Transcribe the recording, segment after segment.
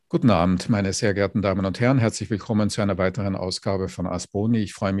Guten Abend, meine sehr geehrten Damen und Herren. Herzlich willkommen zu einer weiteren Ausgabe von Asboni.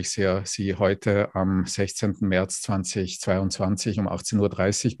 Ich freue mich sehr, Sie heute am 16. März 2022 um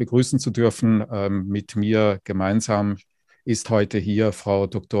 18:30 Uhr begrüßen zu dürfen. Mit mir gemeinsam ist heute hier Frau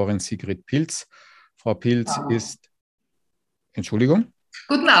Doktorin Sigrid Pilz. Frau Pilz ist, Entschuldigung?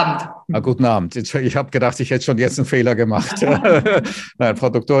 Guten Abend. Guten Abend. Ich habe gedacht, ich hätte schon jetzt einen Fehler gemacht. Nein, Frau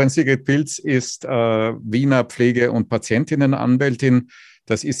Doktorin Sigrid Pilz ist Wiener Pflege- und Patientinnenanwältin.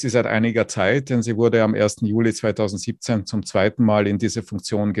 Das ist sie seit einiger Zeit, denn sie wurde am 1. Juli 2017 zum zweiten Mal in diese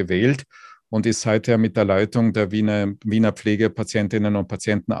Funktion gewählt und ist seither mit der Leitung der Wiener Pflege-, Patientinnen- und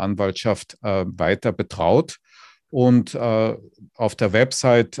Patientenanwaltschaft weiter betraut. Und auf der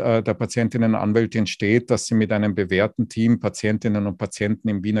Website der Patientinnenanwältin steht, dass sie mit einem bewährten Team Patientinnen und Patienten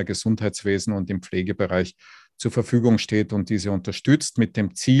im Wiener Gesundheitswesen und im Pflegebereich zur Verfügung steht und diese unterstützt, mit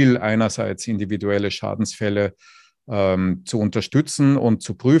dem Ziel, einerseits individuelle Schadensfälle zu unterstützen und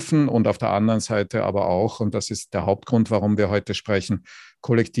zu prüfen und auf der anderen Seite aber auch, und das ist der Hauptgrund, warum wir heute sprechen,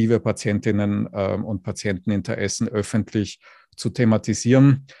 kollektive Patientinnen und Patienteninteressen öffentlich zu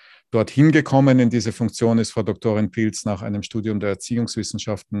thematisieren. Dorthin gekommen in diese Funktion ist Frau Doktorin Pilz nach einem Studium der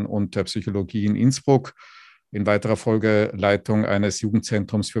Erziehungswissenschaften und der Psychologie in Innsbruck, in weiterer Folge Leitung eines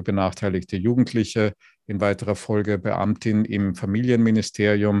Jugendzentrums für benachteiligte Jugendliche, in weiterer Folge Beamtin im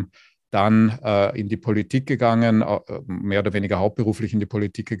Familienministerium, dann in die Politik gegangen, mehr oder weniger hauptberuflich in die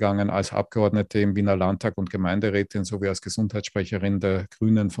Politik gegangen, als Abgeordnete im Wiener Landtag und Gemeinderätin sowie als Gesundheitssprecherin der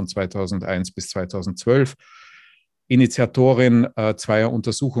Grünen von 2001 bis 2012. Initiatorin zweier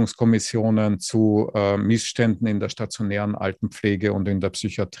Untersuchungskommissionen zu Missständen in der stationären Altenpflege und in der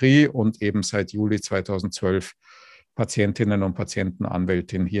Psychiatrie und eben seit Juli 2012 Patientinnen und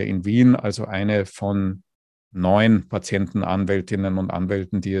Patientenanwältin hier in Wien, also eine von 9 Patientenanwältinnen und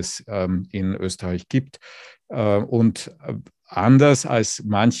Anwälten, die es in Österreich gibt. Und anders als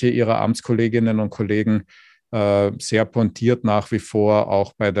manche ihrer Amtskolleginnen und Kollegen sehr pointiert nach wie vor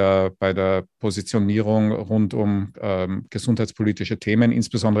auch bei der Positionierung rund um gesundheitspolitische Themen,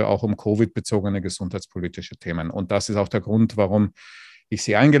 insbesondere auch um Covid-bezogene gesundheitspolitische Themen. Und das ist auch der Grund, warum ich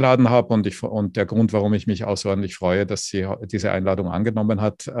Sie eingeladen habe und der Grund, warum ich mich außerordentlich freue, dass sie diese Einladung angenommen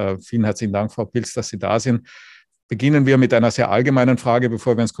hat. Vielen herzlichen Dank, Frau Pilz, dass Sie da sind. Beginnen wir mit einer sehr allgemeinen Frage,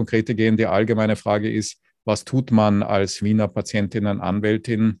 bevor wir ins Konkrete gehen. Die allgemeine Frage ist, was tut man als Wiener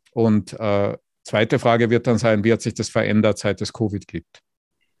Patientinnen-Anwältin? Und zweite Frage wird dann sein, wie hat sich das verändert, seit es Covid gibt?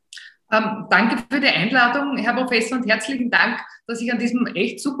 Danke für die Einladung, Herr Professor, und herzlichen Dank, dass ich an diesem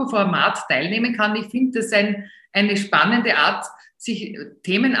echt super Format teilnehmen kann. Ich finde das eine spannende Art, sich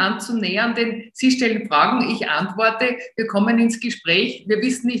Themen anzunähern, denn Sie stellen Fragen, ich antworte, wir kommen ins Gespräch, wir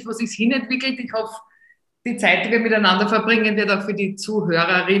wissen nicht, wo sich hinentwickelt. Ich hoffe, die Zeit, die wir miteinander verbringen, wird auch für die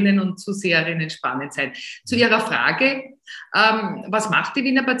Zuhörerinnen und Zuseherinnen spannend sein. Zu Ihrer Frage, was macht die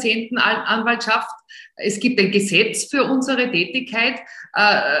Wiener Patientenanwaltschaft? Es gibt ein Gesetz für unsere Tätigkeit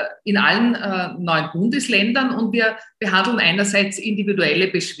in allen 9 Bundesländern und wir behandeln einerseits individuelle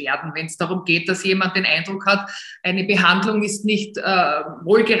Beschwerden, wenn es darum geht, dass jemand den Eindruck hat, eine Behandlung ist nicht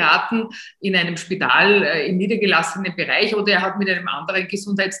wohlgeraten in einem Spital im niedergelassenen Bereich oder er hat mit einem anderen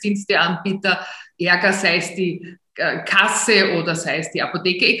Gesundheitsdiensteanbieter Ärger, sei es die Kasse oder sei es die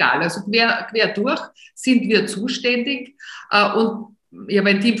Apotheke, egal. Also quer durch sind wir zuständig und ich habe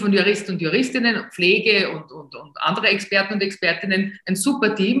ein Team von Juristen und Juristinnen, Pflege und andere Experten und Expertinnen, ein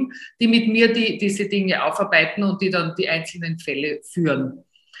super Team, die mit mir diese Dinge aufarbeiten und die dann die einzelnen Fälle führen.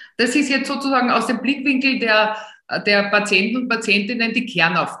 Das ist jetzt sozusagen aus dem Blickwinkel der Patienten und Patientinnen die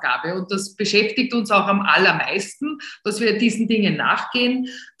Kernaufgabe. Und das beschäftigt uns auch am allermeisten, dass wir diesen Dingen nachgehen,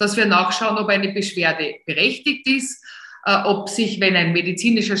 dass wir nachschauen, ob eine Beschwerde berechtigt ist, ob sich, wenn ein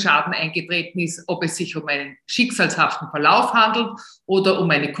medizinischer Schaden eingetreten ist, ob es sich um einen schicksalshaften Verlauf handelt oder um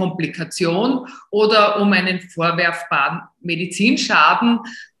eine Komplikation oder um einen vorwerfbaren Medizinschaden,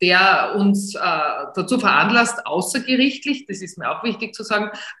 der uns dazu veranlasst, außergerichtlich, das ist mir auch wichtig zu sagen,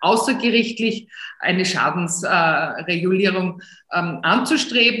 außergerichtlich eine Schadensregulierung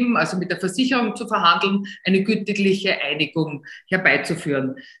anzustreben, also mit der Versicherung zu verhandeln, eine gütliche Einigung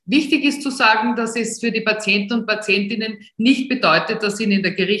herbeizuführen. Wichtig ist zu sagen, dass es für die Patienten und Patientinnen nicht bedeutet, dass ihnen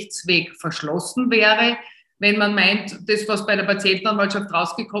der Gerichtsweg verschlossen wäre. Wenn man meint, das, was bei der Patientenanwaltschaft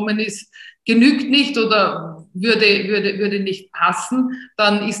rausgekommen ist, genügt nicht oder würde nicht passen,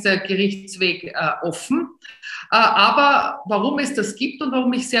 dann ist der Gerichtsweg offen. Aber warum es das gibt und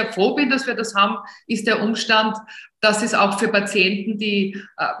warum ich sehr froh bin, dass wir das haben, ist der Umstand, dass es auch für Patienten, die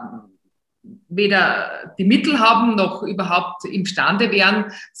weder die Mittel haben, noch überhaupt imstande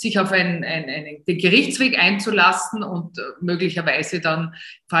wären, sich auf den Gerichtsweg einzulassen und möglicherweise dann,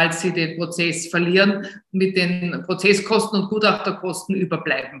 falls sie den Prozess verlieren, mit den Prozesskosten und Gutachterkosten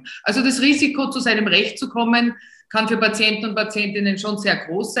überbleiben. Also das Risiko, zu seinem Recht zu kommen, kann für Patienten und Patientinnen schon sehr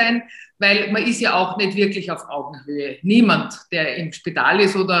groß sein, weil man ist ja auch nicht wirklich auf Augenhöhe. Niemand, der im Spital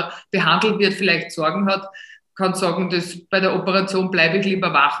ist oder behandelt wird, vielleicht Sorgen hat, kann sagen, dass bei der Operation bleibe ich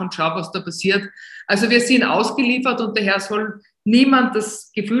lieber wach und schaue, was da passiert. Also wir sind ausgeliefert und daher soll niemand das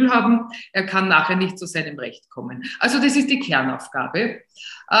Gefühl haben, er kann nachher nicht zu seinem Recht kommen. Also das ist die Kernaufgabe.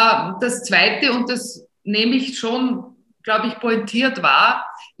 Das Zweite, und das nehme ich schon, glaube ich, pointiert wahr,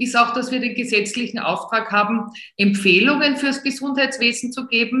 ist auch, dass wir den gesetzlichen Auftrag haben, Empfehlungen fürs Gesundheitswesen zu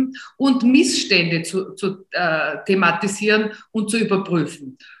geben und Missstände zu thematisieren und zu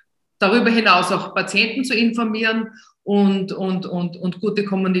überprüfen. Darüber hinaus auch Patienten zu informieren und gute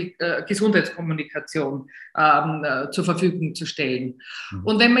Gesundheitskommunikation zur Verfügung zu stellen. Mhm.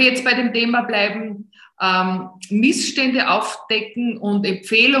 Und wenn wir jetzt bei dem Thema bleiben, Missstände aufdecken und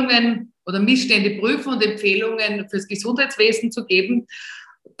Empfehlungen oder Missstände prüfen und Empfehlungen fürs Gesundheitswesen zu geben,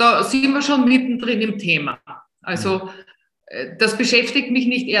 da sind wir schon mittendrin im Thema. Also das beschäftigt mich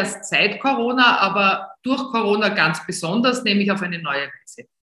nicht erst seit Corona, aber durch Corona ganz besonders, nämlich auf eine neue Weise.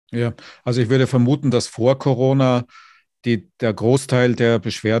 Ja, also ich würde vermuten, dass vor Corona der Großteil der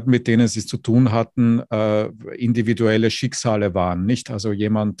Beschwerden, mit denen Sie zu tun hatten, individuelle Schicksale waren, nicht? Also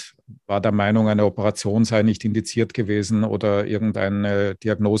jemand war der Meinung, eine Operation sei nicht indiziert gewesen oder irgendeine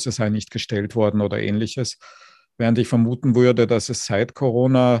Diagnose sei nicht gestellt worden oder Ähnliches. Während ich vermuten würde, dass es seit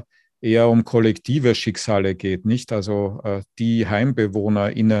Corona eher um kollektive Schicksale geht, nicht? Also die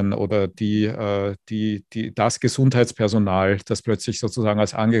HeimbewohnerInnen oder das Gesundheitspersonal, das plötzlich sozusagen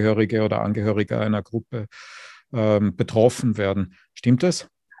als Angehörige oder Angehörige einer Gruppe betroffen werden. Stimmt das?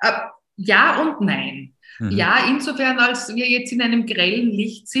 Ja und nein. Mhm. Ja, insofern, als wir jetzt in einem grellen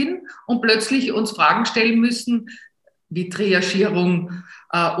Licht sind und plötzlich uns Fragen stellen müssen, wie Triagierung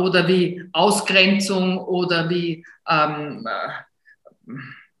oder wie Ausgrenzung oder wie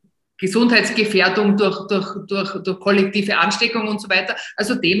Gesundheitsgefährdung durch kollektive Ansteckung und so weiter.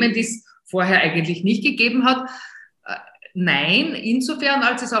 Also Themen, die es vorher eigentlich nicht gegeben hat. Nein, insofern,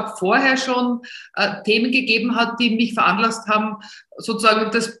 als es auch vorher schon Themen gegeben hat, die mich veranlasst haben,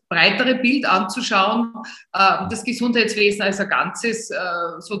 sozusagen das breitere Bild anzuschauen, das Gesundheitswesen als ein Ganzes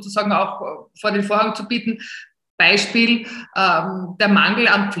sozusagen auch vor den Vorhang zu bieten. Beispiel, der Mangel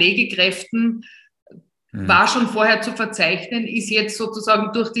an Pflegekräften war schon vorher zu verzeichnen, ist jetzt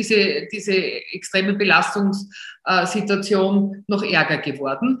sozusagen durch diese extreme Belastungssituation noch ärger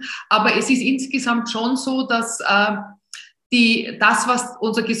geworden. Aber es ist insgesamt schon so, dass das, was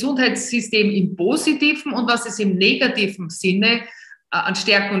unser Gesundheitssystem im positiven und was es im negativen Sinne an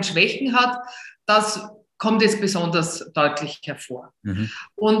Stärken und Schwächen hat, das kommt jetzt besonders deutlich hervor. Mhm.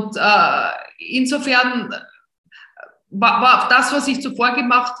 Und insofern war das, was ich zuvor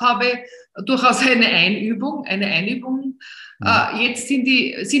gemacht habe, durchaus eine Einübung. Mhm. Jetzt sind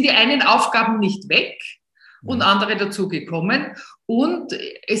die einen Aufgaben nicht weg und andere dazugekommen. Und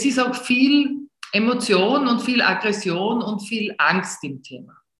es ist auch viel Emotion und viel Aggression und viel Angst im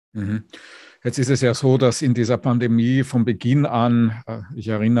Thema. Mhm. Jetzt ist es ja so, dass in dieser Pandemie von Beginn an, ich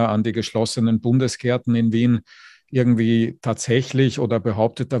erinnere an die geschlossenen Bundesgärten in Wien, irgendwie tatsächlich oder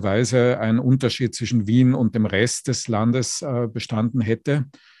behaupteterweise ein Unterschied zwischen Wien und dem Rest des Landes bestanden hätte.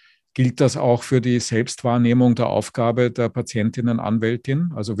 Gilt das auch für die Selbstwahrnehmung der Aufgabe der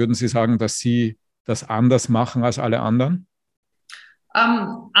Patientinnen-Anwältin? Also würden Sie sagen, dass Sie das anders machen als alle anderen?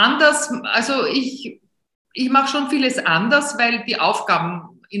 Anders, also ich mache schon vieles anders, weil die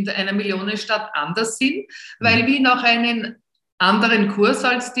Aufgaben in einer Millionenstadt anders sind, weil Wien auch einen anderen Kurs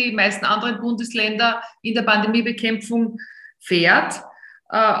als die meisten anderen Bundesländer in der Pandemiebekämpfung fährt.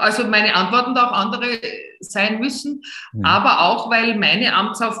 Also meine Antworten da auch andere sein müssen, aber auch, weil meine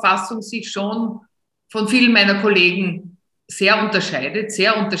Amtsauffassung sich schon von vielen meiner Kollegen sehr unterscheidet.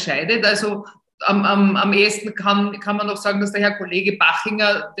 Also am ehesten kann man noch sagen, dass der Herr Kollege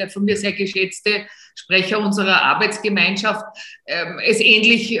Bachinger, der von mir sehr geschätzte Sprecher unserer Arbeitsgemeinschaft, es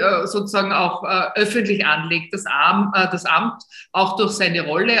ähnlich sozusagen auch öffentlich anlegt, das Amt, auch durch seine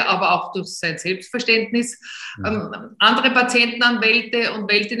Rolle, aber auch durch sein Selbstverständnis. Andere Patientenanwälte und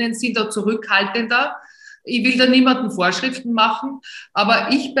Anwältinnen sind da zurückhaltender. Ich will da niemandem Vorschriften machen, aber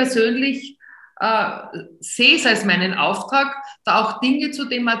ich persönlich sehe es als meinen Auftrag, da auch Dinge zu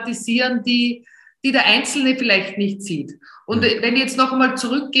thematisieren, die der Einzelne vielleicht nicht sieht. Und wenn ich jetzt noch einmal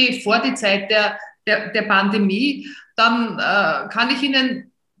zurückgehe vor die Zeit der Pandemie, dann kann ich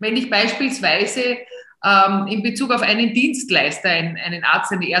Ihnen, wenn ich beispielsweise in Bezug auf einen Dienstleister, einen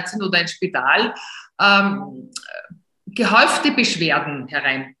Arzt, eine Ärztin oder ein Spital, gehäufte Beschwerden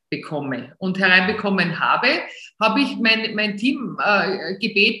hereinbekommen habe, habe ich mein Team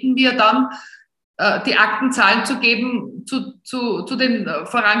gebeten, mir dann die Aktenzahlen zu geben zu den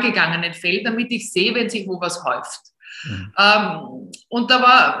vorangegangenen Fällen, damit ich sehe, wenn sich wo was häuft. Mhm. Und da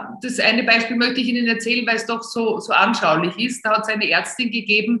war das eine Beispiel, möchte ich Ihnen erzählen, weil es doch so anschaulich ist. Da hat es eine Ärztin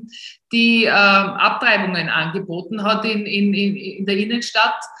gegeben, die Abtreibungen angeboten hat in der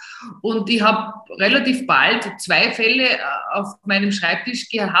Innenstadt. Und ich habe relativ bald 2 Fälle auf meinem Schreibtisch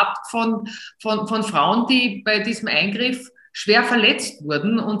gehabt von Frauen, die bei diesem Eingriff schwer verletzt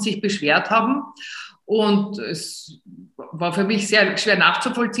wurden und sich beschwert haben. Und es war für mich sehr schwer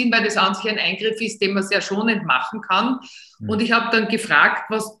nachzuvollziehen, weil das an sich ein Eingriff ist, den man sehr schonend machen kann. Mhm. Und ich habe dann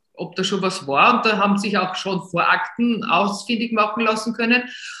gefragt, ob da schon was war. Und da haben sich auch schon Vorakten ausfindig machen lassen können.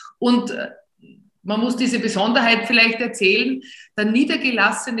 Und man muss diese Besonderheit vielleicht erzählen. Der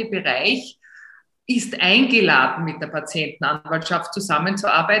niedergelassene Bereich ist eingeladen, mit der Patientenanwaltschaft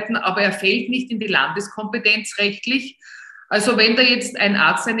zusammenzuarbeiten, aber er fällt nicht in die Landeskompetenz rechtlich. Also wenn da jetzt ein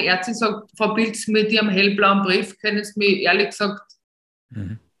Arzt, eine Ärztin sagt, Frau Pilz, mit Ihrem hellblauen Brief können Sie mich ehrlich gesagt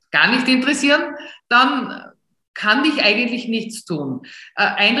gar nicht interessieren, dann kann ich eigentlich nichts tun.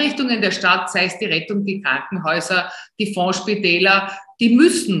 Einrichtungen der Stadt, sei es die Rettung, die Krankenhäuser, die Fondsspitäler, die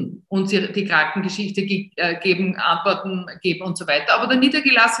müssen uns die Krankengeschichte geben, Antworten geben und so weiter. Aber der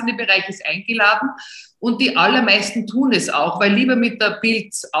niedergelassene Bereich ist eingeladen und die allermeisten tun es auch, weil lieber mit der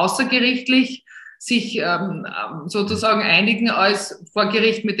Pilz außergerichtlich sich sozusagen einigen als vor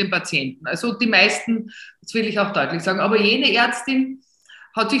Gericht mit dem Patienten. Also die meisten, das will ich auch deutlich sagen, aber jene Ärztin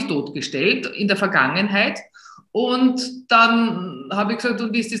hat sich totgestellt in der Vergangenheit und dann habe ich gesagt,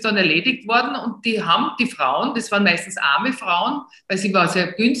 und wie ist das dann erledigt worden? Und die Frauen, das waren meistens arme Frauen, weil sie war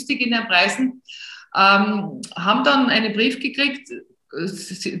sehr günstig in den Preisen, haben dann einen Brief gekriegt,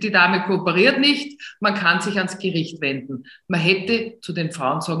 die Dame kooperiert nicht, man kann sich ans Gericht wenden. Man hätte zu den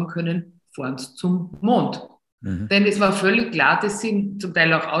Frauen sagen können, fahren Sie zum Mond. Mhm. Denn es war völlig klar, das sind zum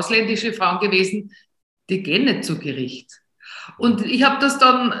Teil auch ausländische Frauen gewesen, die gehen nicht zu Gericht. Und ich habe das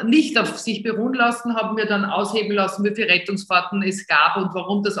dann nicht auf sich beruhen lassen, habe mir dann ausheben lassen, wie viele Rettungsfahrten es gab und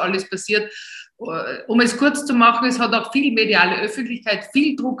warum das alles passiert. Um es kurz zu machen, es hat auch viel mediale Öffentlichkeit,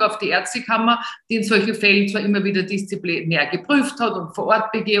 viel Druck auf die Ärztekammer, die in solchen Fällen zwar immer wieder disziplinär geprüft hat und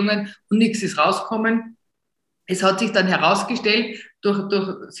Vorortbegehungen und nichts ist rausgekommen. Es hat sich dann herausgestellt,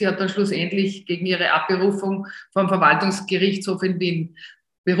 sie hat dann schlussendlich gegen ihre Abberufung vom Verwaltungsgerichtshof in Wien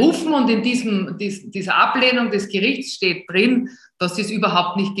berufen und in dieser Ablehnung des Gerichts steht drin, dass sie es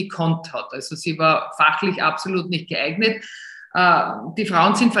überhaupt nicht gekonnt hat. Also sie war fachlich absolut nicht geeignet. Die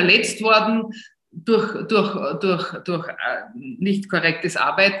Frauen sind verletzt worden durch nicht korrektes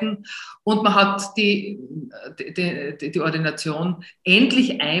Arbeiten und man hat die Ordination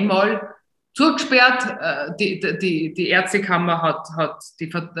endlich einmal zugesperrt, die Ärztekammer hat die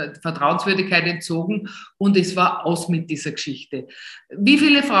Vertrauenswürdigkeit entzogen und es war aus mit dieser Geschichte. Wie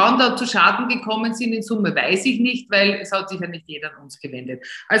viele Frauen da zu Schaden gekommen sind in Summe, weiß ich nicht, weil es hat sich ja nicht jeder an uns gewendet.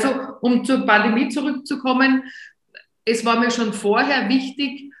 Also um zur Pandemie zurückzukommen, es war mir schon vorher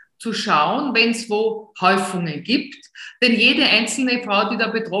wichtig zu schauen, wenn es wo Häufungen gibt, denn jede einzelne Frau, die da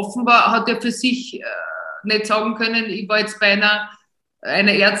betroffen war, hat ja für sich nicht sagen können, ich war jetzt bei einer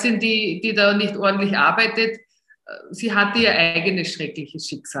Ärztin, die da nicht ordentlich arbeitet, sie hatte ihr eigenes schreckliches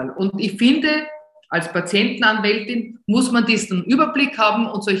Schicksal. Und ich finde, als Patientenanwältin muss man diesen Überblick haben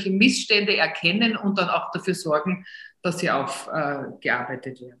und solche Missstände erkennen und dann auch dafür sorgen, dass sie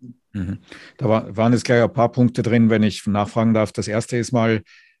aufgearbeitet werden. Da waren jetzt gleich ein paar Punkte drin, wenn ich nachfragen darf. Das erste ist mal,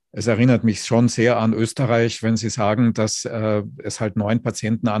 es erinnert mich schon sehr an Österreich, wenn Sie sagen, dass es halt 9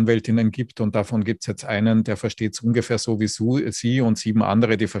 Patientenanwältinnen gibt und davon gibt es jetzt einen, der versteht es ungefähr so wie Sie und 7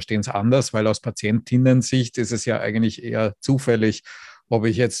 andere, die verstehen es anders, weil aus Patientinnen-Sicht ist es ja eigentlich eher zufällig, ob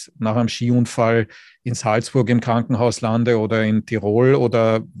ich jetzt nach einem Skiunfall in Salzburg im Krankenhaus lande oder in Tirol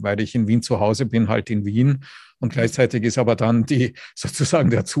oder weil ich in Wien zu Hause bin, halt in Wien. Und gleichzeitig ist aber dann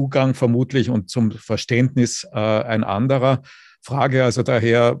sozusagen der Zugang vermutlich und zum Verständnis ein anderer. Frage also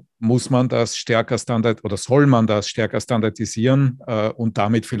daher, muss man das stärker soll man das stärker standardisieren und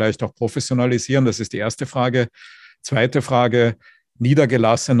damit vielleicht auch professionalisieren? Das ist die erste Frage. Zweite Frage,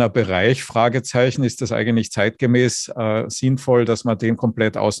 niedergelassener Bereich, Fragezeichen, ist das eigentlich zeitgemäß sinnvoll, dass man den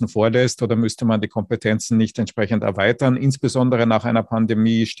komplett außen vor lässt oder müsste man die Kompetenzen nicht entsprechend erweitern, insbesondere nach einer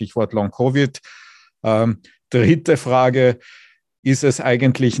Pandemie, Stichwort Long-Covid. Dritte Frage, ist es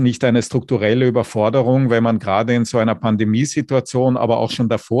eigentlich nicht eine strukturelle Überforderung, wenn man gerade in so einer Pandemiesituation, aber auch schon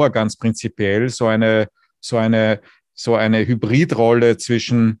davor ganz prinzipiell so eine Hybridrolle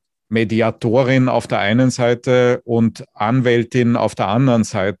zwischen Mediatorin auf der einen Seite und Anwältin auf der anderen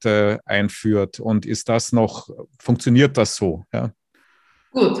Seite einführt. Und funktioniert das so? Ja?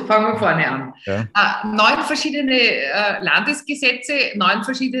 Gut, fangen wir vorne an. Ja. 9 verschiedene Landesgesetze, 9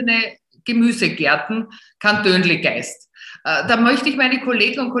 verschiedene Gemüsegärten, Kantönli-Geist. Da möchte ich meine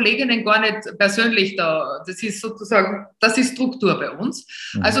Kollegen und Kolleginnen gar nicht persönlich das ist sozusagen, das ist Struktur bei uns.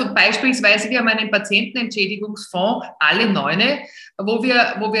 Also beispielsweise, wir haben einen Patientenentschädigungsfonds, alle 9, wo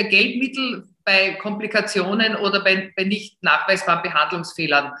wir Geldmittel bei Komplikationen oder bei nicht nachweisbaren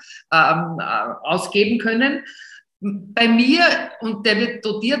Behandlungsfehlern ausgeben können. Bei mir, und der wird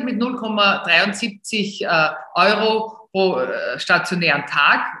dotiert mit 0,73 Euro pro stationären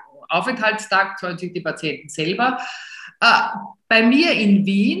Tag, Aufenthaltstag, zahlen sich die Patienten selber. Bei mir in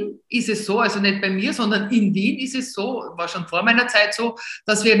Wien ist es so, also nicht bei mir, sondern in Wien ist es so, war schon vor meiner Zeit so,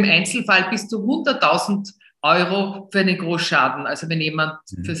 dass wir im Einzelfall bis zu 100.000 Euro für einen Großschaden, also wenn jemand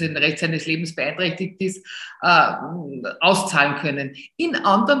für den Rest seines Lebens beeinträchtigt ist, auszahlen können. In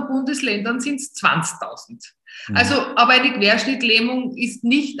anderen Bundesländern sind es 20.000. Also, aber eine Querschnittlähmung ist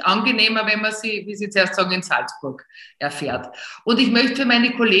nicht angenehmer, wenn man sie, wie Sie zuerst sagen, in Salzburg erfährt. Und ich möchte für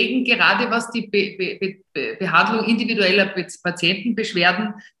meine Kollegen, gerade was die Behandlung individueller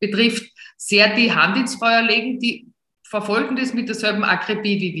Patientenbeschwerden betrifft, sehr die Hand ins Feuer legen. Die verfolgen das mit derselben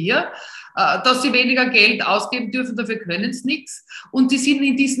Akribie wie wir, dass sie weniger Geld ausgeben dürfen, dafür können sie nichts. Und die sind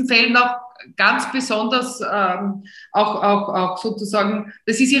in diesen Fällen auch ganz besonders, auch sozusagen,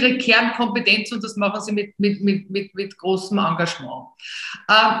 das ist ihre Kernkompetenz und das machen sie mit großem Engagement.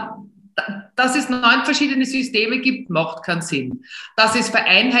 Dass es 9 verschiedene Systeme gibt, macht keinen Sinn. Dass es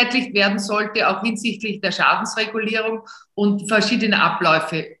vereinheitlicht werden sollte, auch hinsichtlich der Schadensregulierung und verschiedene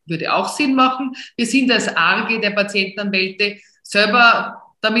Abläufe, würde auch Sinn machen. Wir sind als ARGE der Patientenanwälte selber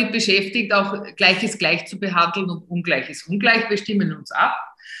damit beschäftigt, auch Gleiches gleich zu behandeln und Ungleiches ungleich. Wir stimmen uns ab.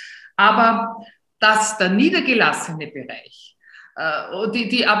 Aber dass der niedergelassene Bereich,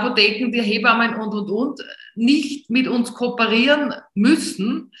 die Apotheken, die Hebammen und nicht mit uns kooperieren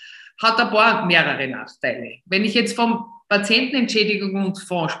müssen, hat mehrere Nachteile. Wenn ich jetzt vom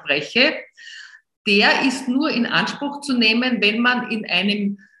Patientenentschädigungsfonds spreche, der ist nur in Anspruch zu nehmen, wenn man in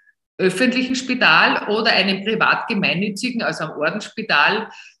einem öffentlichen Spital oder einem privat gemeinnützigen, also am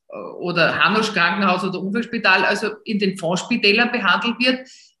Ordensspital oder Hanusch Krankenhaus oder Unfallspital, also in den Fondsspitälern behandelt wird,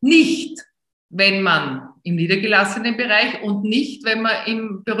 nicht, wenn man im niedergelassenen Bereich und nicht, wenn man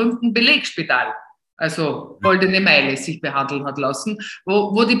im berühmten Belegspital, also Goldene Meile, sich behandeln hat lassen,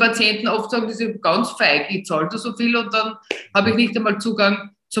 wo die Patienten oft sagen, das ist ganz feig, ich zahle da so viel und dann habe ich nicht einmal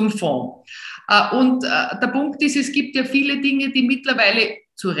Zugang zum Fonds. Und der Punkt ist, es gibt ja viele Dinge, die mittlerweile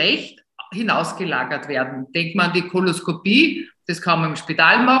zu Recht hinausgelagert werden. Denkt man an die Koloskopie, das kann man im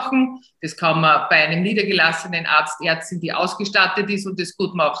Spital machen, das kann man bei einem niedergelassenen Arzt, Ärztin, die ausgestattet ist und das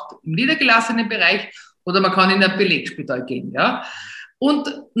gut macht im niedergelassenen Bereich, oder man kann in ein Belegspital gehen. Ja? Und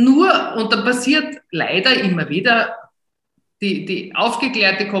da passiert leider immer wieder die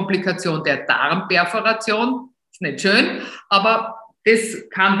aufgeklärte Komplikation der Darmperforation, ist nicht schön, aber das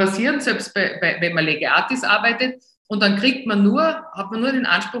kann passieren, selbst wenn man Lege Artis arbeitet. Und dann hat man nur den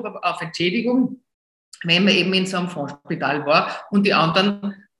Anspruch auf Entschädigung, wenn man eben in so einem Fondsspital war und die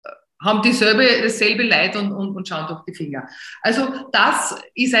anderen haben dasselbe Leid und schauen durch die Finger. Also das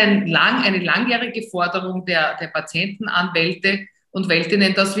ist eine langjährige Forderung der Patientenanwälte und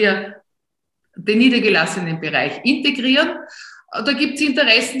Wältinnen, dass wir den niedergelassenen Bereich integrieren. Da gibt es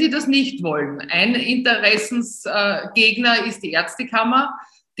Interessen, die das nicht wollen. Ein Interessensgegner ist die Ärztekammer,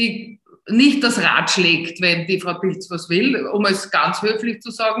 die nicht das Rad schlägt, wenn die Frau Pilz was will, um es ganz höflich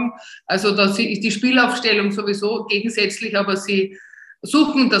zu sagen. Also da ist die Spielaufstellung sowieso gegensätzlich, aber sie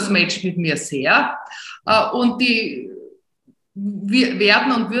suchen das Match mit mir sehr. Und wir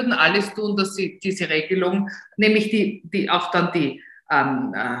werden und würden alles tun, dass sie diese Regelung, nämlich die auch dann die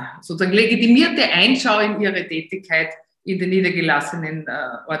sozusagen legitimierte Einschau in ihre Tätigkeit in den niedergelassenen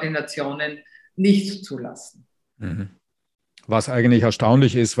Ordinationen nicht zulassen. Mhm. Was eigentlich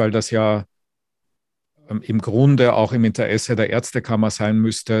erstaunlich ist, weil das ja im Grunde auch im Interesse der Ärztekammer sein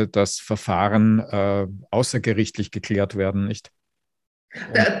müsste, dass Verfahren außergerichtlich geklärt werden, nicht?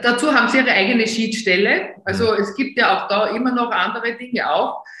 Dazu haben sie ihre eigene Schiedsstelle. Also es gibt ja auch da immer noch andere Dinge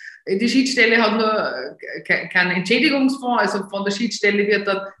auch. Die Schiedsstelle hat nur keinen Entschädigungsfonds, also von der Schiedsstelle wird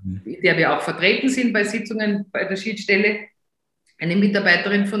dann, in der wir auch vertreten sind bei Sitzungen bei der Schiedsstelle, eine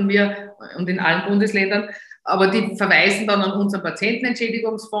Mitarbeiterin von mir und in allen Bundesländern, aber die verweisen dann an unseren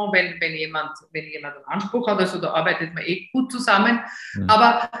Patientenentschädigungsfonds, wenn jemand einen Anspruch hat, also da arbeitet man gut zusammen.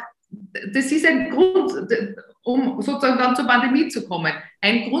 Aber das ist ein Grund, um sozusagen dann zur Pandemie zu kommen.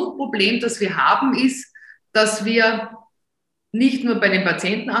 Ein Grundproblem, das wir haben, ist, dass wir nicht nur bei den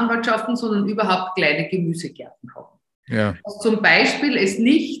Patientenanwaltschaften, sondern überhaupt kleine Gemüsegärten haben. Ja. Dass zum Beispiel es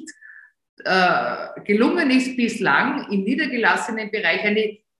nicht gelungen ist, bislang im niedergelassenen Bereich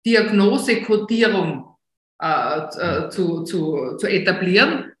eine Diagnosekodierung zu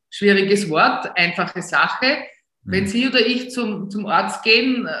etablieren. Schwieriges Wort, einfache Sache. Wenn Sie oder ich zum Arzt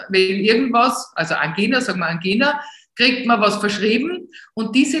gehen, wegen irgendwas, also Angina, sagen wir Angina, kriegt man was verschrieben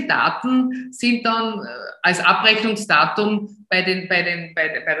und diese Daten sind dann als Abrechnungsdatum bei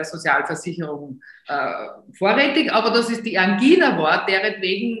der Sozialversicherung vorrätig, aber dass es die Angina war,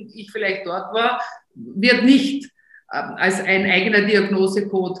 deretwegen ich vielleicht dort war, wird nicht als ein eigener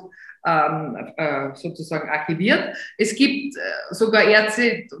Diagnosecode sozusagen archiviert. Es gibt sogar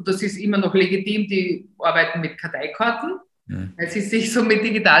Ärzte, das ist immer noch legitim, die arbeiten mit Karteikarten, weil sie sich so mit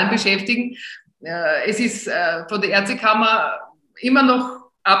Digitalen beschäftigen. Es ist von der Ärztekammer immer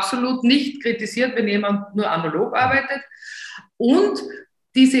noch absolut nicht kritisiert, wenn jemand nur analog arbeitet. Und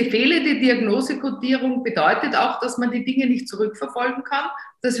diese fehlende Diagnosekodierung bedeutet auch, dass man die Dinge nicht zurückverfolgen kann,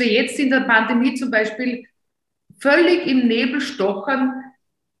 dass wir jetzt in der Pandemie zum Beispiel völlig im Nebel stochern,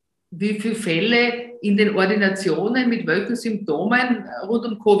 wie viele Fälle in den Ordinationen mit welchen Symptomen rund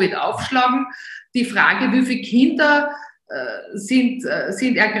um Covid aufschlagen. Die Frage, wie viele Kinder sind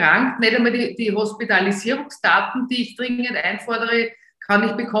erkrankt, nicht einmal die Hospitalisierungsdaten, die ich dringend einfordere, kann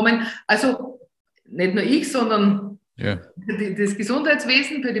ich bekommen. Also nicht nur ich, sondern das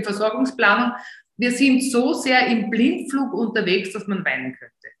Gesundheitswesen für die Versorgungsplanung. Wir sind so sehr im Blindflug unterwegs, dass man weinen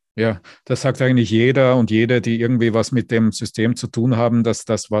könnte. Ja, das sagt eigentlich jeder und jede, die irgendwie was mit dem System zu tun haben, dass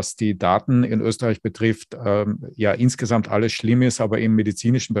das, was die Daten in Österreich betrifft, ja insgesamt alles schlimm ist, aber im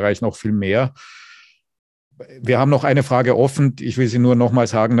medizinischen Bereich noch viel mehr. Wir haben noch eine Frage offen. Ich will sie nur nochmal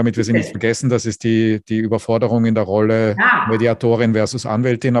sagen, damit wir sie nicht vergessen. Das ist die Überforderung in der Rolle Mediatorin versus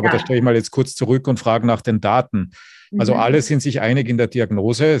Anwältin. Aber da stelle ich mal jetzt kurz zurück und frage nach den Daten. Also alle sind sich einig in der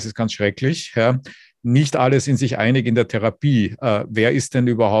Diagnose. Es ist ganz schrecklich. Ja. Nicht alle sind sich einig in der Therapie. Wer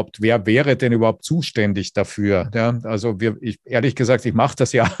wäre denn überhaupt zuständig dafür? Ja, also ehrlich gesagt, ich mache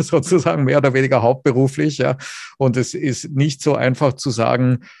das ja sozusagen mehr oder weniger hauptberuflich. Ja, und es ist nicht so einfach zu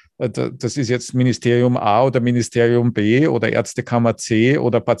sagen, das ist jetzt Ministerium A oder Ministerium B oder Ärztekammer C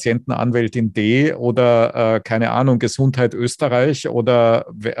oder Patientenanwältin D oder keine Ahnung, Gesundheit Österreich oder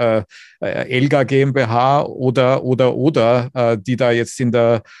Elga GmbH oder die da jetzt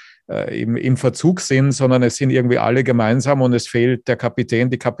im Verzug sind, sondern es sind irgendwie alle gemeinsam und es fehlt der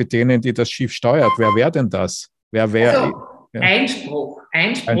Kapitän, die Kapitänin, die das Schiff steuert. Wer wäre denn das? Einspruch.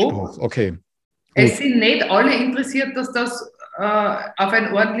 Okay. Gut. Es sind nicht alle interessiert, dass das auf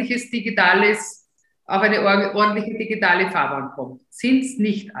eine ordentliche digitale Fahrbahn kommt. Sind es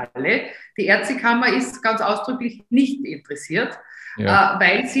nicht alle. Die Ärztekammer ist ganz ausdrücklich nicht interessiert,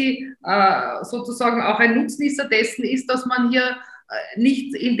 weil sie sozusagen auch ein Nutznießer dessen ist, dass man hier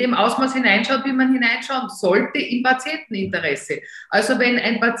nicht in dem Ausmaß hineinschaut, wie man hineinschauen sollte im Patienteninteresse. Also wenn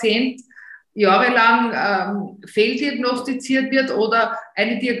ein Patient jahrelang fehldiagnostiziert wird oder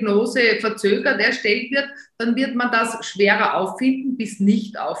eine Diagnose verzögert erstellt wird, dann wird man das schwerer auffinden bis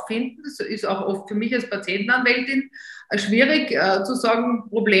nicht auffinden. Das ist auch oft für mich als Patientenanwältin schwierig zu sagen,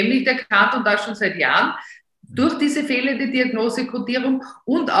 Problem nicht erkannt und das schon seit Jahren. Durch diese fehlende Diagnosekodierung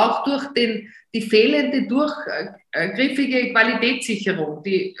und auch durch die fehlende durchgriffige Qualitätssicherung.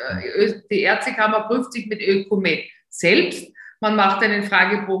 Die Ärztekammer prüft sich mit ÖKOMED selbst. Man macht einen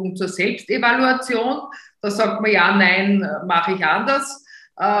Fragebogen zur Selbstevaluation. Da sagt man ja, nein, mache ich anders.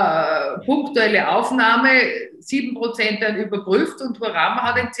 Punktuelle Aufnahme, 7% werden überprüft und hurra, man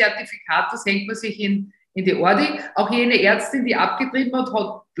hat ein Zertifikat, das hängt man sich in die Ordi. Auch jene Ärztin, die abgetrieben hat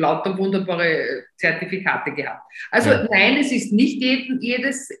lauter wunderbare Zertifikate gehabt. Also nein, es ist nicht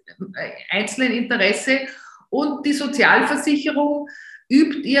jedes einzelne Interesse und die Sozialversicherung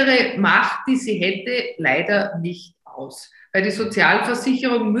übt ihre Macht, die sie hätte, leider nicht aus. Weil die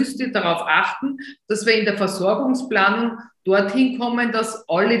Sozialversicherung müsste darauf achten, dass wir in der Versorgungsplanung dorthin kommen, dass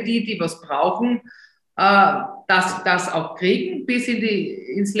alle die was brauchen, das auch kriegen, bis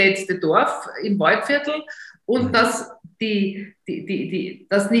ins letzte Dorf im Waldviertel und dass nicht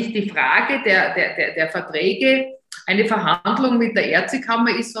die Frage der Verträge eine Verhandlung mit der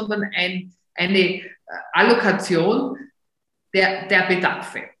Ärztekammer ist, sondern eine Allokation der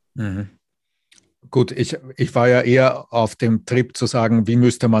Bedarfe. Mhm. Gut, ich war ja eher auf dem Trip zu sagen, wie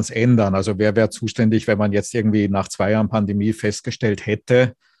müsste man es ändern? Also wer wäre zuständig, wenn man jetzt irgendwie nach 2 Jahren Pandemie festgestellt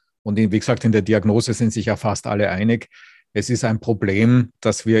hätte, und wie gesagt, in der Diagnose sind sich ja fast alle einig, es ist ein Problem,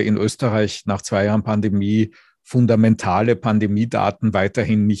 dass wir in Österreich nach 2 Jahren Pandemie fundamentale Pandemiedaten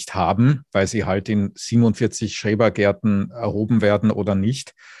weiterhin nicht haben, weil sie halt in 47 Schrebergärten erhoben werden oder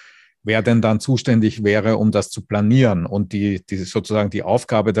nicht. wer denn dann zuständig wäre, um das zu planieren. Und sozusagen die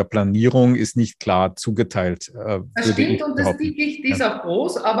Aufgabe der Planierung ist nicht klar zugeteilt. Das stimmt und das Dickicht ist auch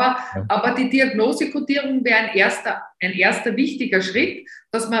groß, aber die Diagnosekodierung wäre ein erster wichtiger Schritt,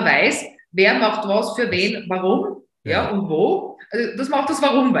 dass man weiß, wer macht was für wen, warum, und wo. Also, dass man auch das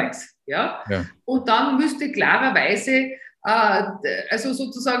Warum weiß. Ja? Und dann müsste klarerweise, also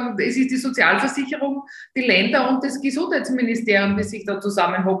sozusagen, es ist die Sozialversicherung, die Länder und das Gesundheitsministerium, die sich da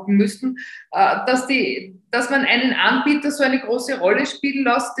zusammenhocken müssten, dass man einen Anbieter so eine große Rolle spielen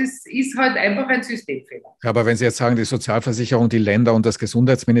lässt, das ist halt einfach ein Systemfehler. Ja, aber wenn Sie jetzt sagen, die Sozialversicherung, die Länder und das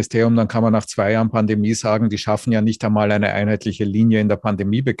Gesundheitsministerium, dann kann man nach 2 Jahren Pandemie sagen, die schaffen ja nicht einmal eine einheitliche Linie in der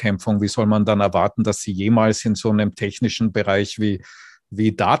Pandemiebekämpfung. Wie soll man dann erwarten, dass sie jemals in so einem technischen Bereich wie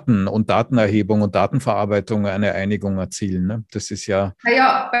Daten und Datenerhebung und Datenverarbeitung eine Einigung erzielen? Ne? Das ist ja...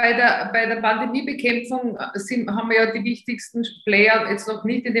 Naja, bei der Pandemiebekämpfung haben wir ja die wichtigsten Player jetzt noch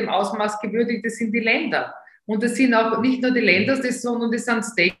nicht in dem Ausmaß gewürdigt, das sind die Länder. Und das sind auch nicht nur die Länder, sondern das sind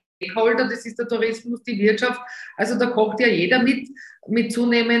Stakeholder, das ist der Tourismus, die Wirtschaft. Also da kocht ja jeder mit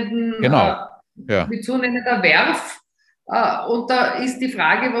zunehmenden, mit zunehmender Werf. Und da ist die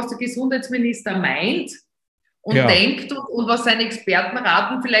Frage, was der Gesundheitsminister meint und denkt und was seine Experten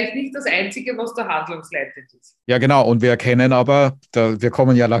raten, vielleicht nicht das Einzige, was da handlungsleitend ist. Ja, genau. Und wir erkennen aber, wir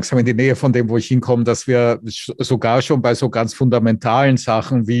kommen ja langsam in die Nähe von dem, wo ich hinkomme, dass wir sogar schon bei so ganz fundamentalen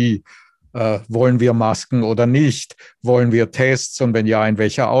Sachen wie wollen wir Masken oder nicht? Wollen wir Tests und wenn ja, in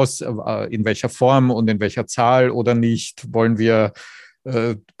welcher Form und in welcher Zahl oder nicht? Wollen wir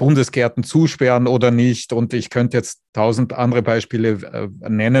Bundesgärten zusperren oder nicht? Und ich könnte jetzt 1000 andere Beispiele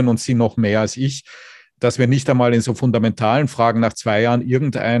nennen und Sie noch mehr als ich, dass wir nicht einmal in so fundamentalen Fragen nach 2 Jahren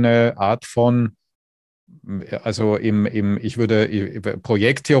irgendeine Art von, also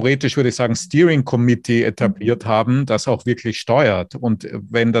projekttheoretisch würde ich sagen, Steering Committee etabliert haben, das auch wirklich steuert. Und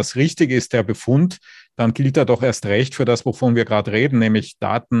wenn das richtig ist, der Befund, dann gilt er doch erst recht für das, wovon wir gerade reden, nämlich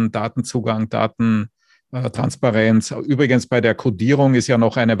Datenzugang, Datentransparenz. Übrigens bei der Codierung ist ja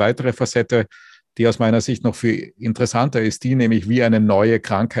noch eine weitere Facette, die aus meiner Sicht noch viel interessanter ist, die nämlich wie eine neue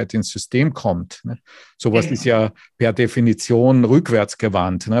Krankheit ins System kommt. Sowas ist ja per Definition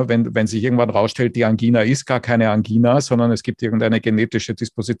rückwärtsgewandt. Wenn sich irgendwann rausstellt, die Angina ist gar keine Angina, sondern es gibt irgendeine genetische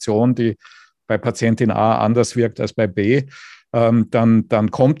Disposition, die bei Patientin A anders wirkt als bei B,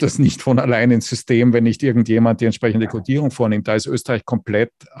 dann kommt es nicht von allein ins System, wenn nicht irgendjemand die entsprechende Kodierung vornimmt. Da ist Österreich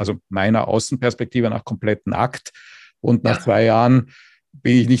komplett, also meiner Außenperspektive nach, komplett nackt. Und nach 2 Jahren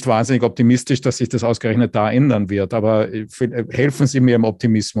bin ich nicht wahnsinnig optimistisch, dass sich das ausgerechnet da ändern wird. Aber helfen Sie mir im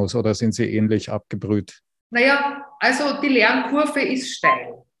Optimismus oder sind Sie ähnlich abgebrüht? Naja, also die Lernkurve ist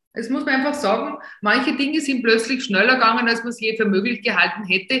steil. Das muss man einfach sagen. Manche Dinge sind plötzlich schneller gegangen, als man es je für möglich gehalten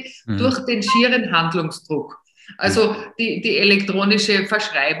hätte, durch den schieren Handlungsdruck. Also die elektronische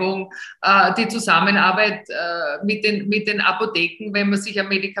Verschreibung, die Zusammenarbeit mit den Apotheken, wenn man sich ein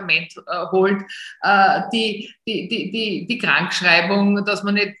Medikament holt, die Krankschreibung, dass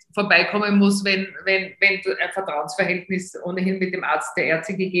man nicht vorbeikommen muss, wenn ein Vertrauensverhältnis ohnehin mit dem Arzt der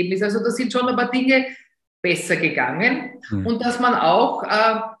Ärzte gegeben ist. Also da sind schon ein paar Dinge besser gegangen. Und dass man auch,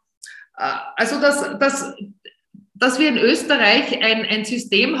 also dass wir in Österreich ein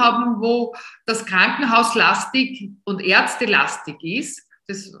System haben, wo das Krankenhaus lastig und Ärzte lastig ist,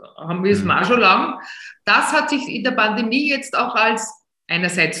 das haben wir es mal schon lang, das hat sich in der Pandemie jetzt auch als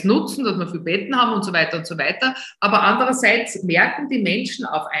einerseits Nutzen, dass wir viel Betten haben und so weiter, aber andererseits merken die Menschen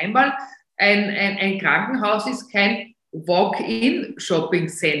auf einmal, ein Krankenhaus ist kein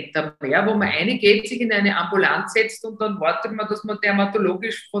Walk-in-Shopping-Center mehr, wo man reingeht, sich in eine Ambulanz setzt und dann wartet man, dass man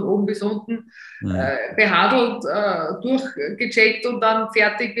dermatologisch von oben bis unten behandelt, durchgecheckt und dann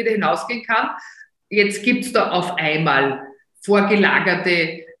fertig wieder hinausgehen kann. Jetzt gibt es da auf einmal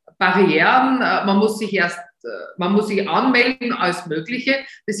vorgelagerte Barrieren. Man muss sich anmelden, alles Mögliche.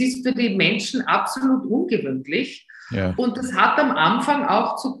 Das ist für die Menschen absolut ungewöhnlich. Ja. Und das hat am Anfang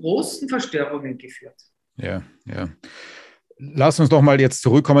auch zu großen Verstörungen geführt. Ja. Lass uns noch mal jetzt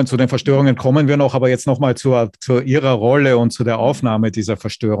zurückkommen zu den Verstörungen, kommen wir noch, aber jetzt noch mal zu Ihrer Rolle und zu der Aufnahme dieser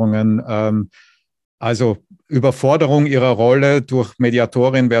Verstörungen. Also Überforderung Ihrer Rolle durch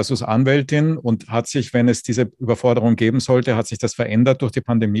Mediatorin versus Anwältin, und hat sich, wenn es diese Überforderung geben sollte, hat sich das verändert durch die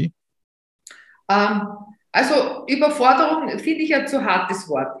Pandemie? Also Überforderung finde ich ja zu hartes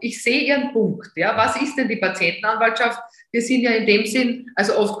Wort. Ich sehe Ihren Punkt. Ja. Was ist denn die Patientenanwaltschaft? Wir sind ja in dem Sinn,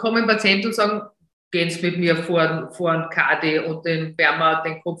 also oft kommen Patienten und sagen, gehen Sie mit mir vor ein KD und den Wärmer,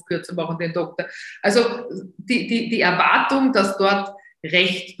 den Kopf kürzer machen, den Doktor. Also die Erwartung, dass dort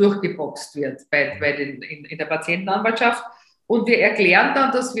Recht durchgeboxt wird in der Patientenanwaltschaft. Und wir erklären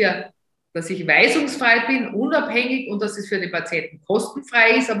dann, dass wir dass ich weisungsfrei bin, unabhängig und dass es für den Patienten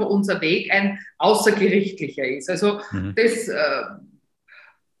kostenfrei ist, aber unser Weg ein außergerichtlicher ist. Also das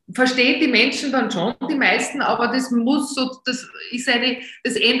verstehen die Menschen dann schon, die meisten, aber das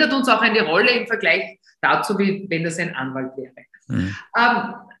ändert uns auch eine Rolle im Vergleich dazu, wie wenn das ein Anwalt wäre.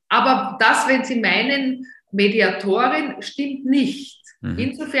 Aber das, wenn Sie meinen, Mediatorin, stimmt nicht.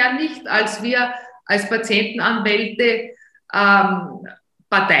 Insofern nicht, als wir als Patientenanwälte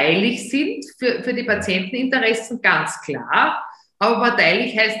parteilich sind für die Patienteninteressen, ganz klar. Aber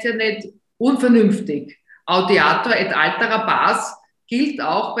parteilich heißt ja nicht unvernünftig. Audiatur et altera pars gilt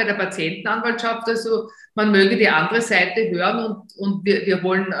auch bei der Patientenanwaltschaft. Also man möge die andere Seite hören und wir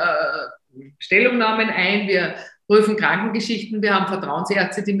holen Stellungnahmen ein, wir prüfen Krankengeschichten, wir haben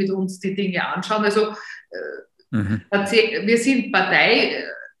Vertrauensärzte, die mit uns die Dinge anschauen. Also wir sind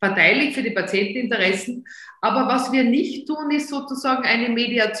parteilich für die Patienteninteressen, aber was wir nicht tun, ist sozusagen eine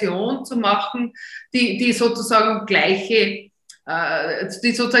Mediation zu machen, die sozusagen die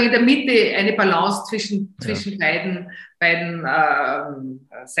sozusagen in der Mitte eine Balance zwischen beiden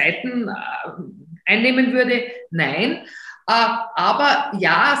Seiten einnehmen würde. Nein, aber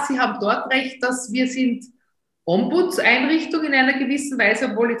ja, Sie haben dort recht, dass wir sind Ombudseinrichtung in einer gewissen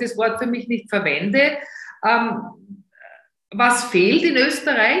Weise, obwohl ich das Wort für mich nicht verwende. Was fehlt in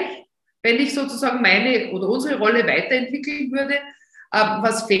Österreich, wenn ich sozusagen meine oder unsere Rolle weiterentwickeln würde?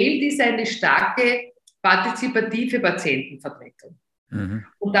 Was fehlt, ist eine starke partizipative Patientenvertretung.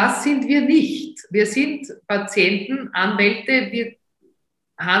 Und das sind wir nicht. Wir sind Patientenanwälte, wir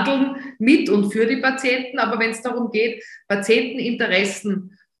handeln mit und für die Patienten, aber wenn es darum geht,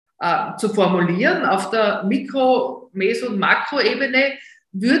 Patienteninteressen zu formulieren auf der Mikro-, Meso- und Makroebene,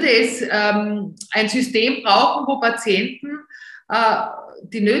 würde es ein System brauchen, wo Patienten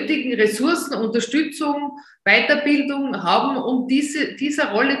die nötigen Ressourcen, Unterstützung, Weiterbildung haben, um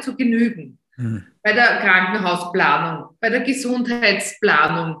dieser Rolle zu genügen. Bei der Krankenhausplanung, bei der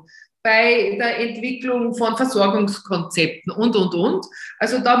Gesundheitsplanung, bei der Entwicklung von Versorgungskonzepten und.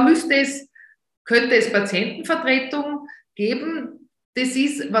 Also da könnte es Patientenvertretung geben. Das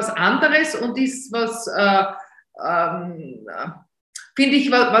ist was anderes und ist was, finde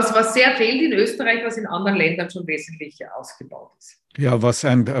ich, was sehr fehlt in Österreich, was in anderen Ländern schon wesentlich ausgebaut ist. Ja, was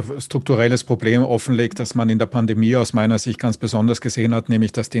ein strukturelles Problem offenlegt, das man in der Pandemie aus meiner Sicht ganz besonders gesehen hat,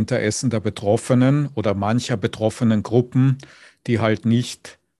 nämlich dass die Interessen der Betroffenen oder mancher betroffenen Gruppen, die halt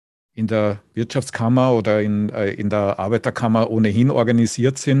nicht in der Wirtschaftskammer oder in der Arbeiterkammer ohnehin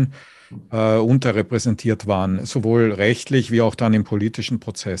organisiert sind, unterrepräsentiert waren, sowohl rechtlich wie auch dann im politischen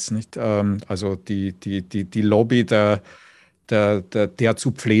Prozess. Nicht? Also die Lobby der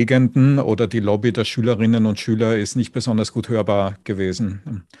zu Pflegenden oder die Lobby der Schülerinnen und Schüler ist nicht besonders gut hörbar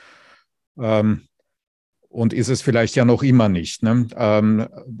gewesen. Und ist es vielleicht ja noch immer nicht. Ne?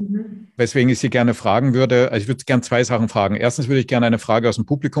 Weswegen ich Sie gerne fragen würde, also ich würde gerne zwei Sachen fragen. Erstens würde ich gerne eine Frage aus dem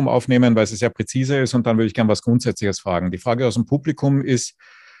Publikum aufnehmen, weil es sehr präzise ist, und dann würde ich gerne was Grundsätzliches fragen. Die Frage aus dem Publikum ist: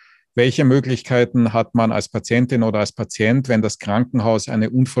 Welche Möglichkeiten hat man als Patientin oder als Patient, wenn das Krankenhaus eine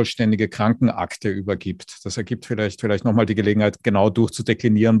unvollständige Krankenakte übergibt? Das ergibt vielleicht nochmal die Gelegenheit, genau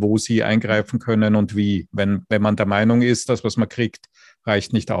durchzudeklinieren, wo Sie eingreifen können und wie, wenn man der Meinung ist, das, was man kriegt,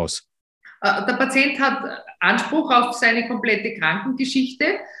 reicht nicht aus. Der Patient hat Anspruch auf seine komplette Krankengeschichte.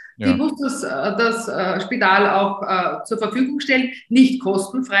 Die muss das Spital auch zur Verfügung stellen, nicht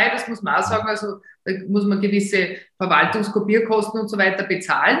kostenfrei, das muss man auch sagen, also da muss man gewisse Verwaltungskopierkosten und so weiter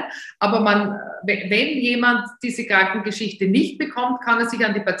bezahlen, aber wenn jemand diese Krankengeschichte nicht bekommt, kann er sich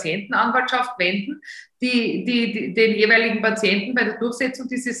an die Patientenanwaltschaft wenden, die den jeweiligen Patienten bei der Durchsetzung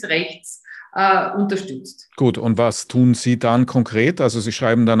dieses Rechts unterstützt. Gut, und was tun Sie dann konkret? Also Sie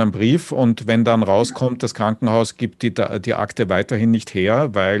schreiben dann einen Brief und wenn dann rauskommt, das Krankenhaus gibt die Akte weiterhin nicht her,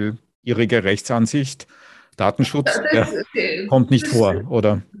 weil irrige Rechtsansicht, Datenschutz, kommt nicht vor,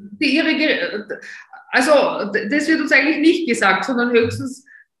 oder? Also das wird uns eigentlich nicht gesagt, sondern höchstens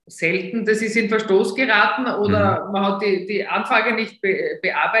selten, das ist in Verstoß geraten oder man hat die Anfrage nicht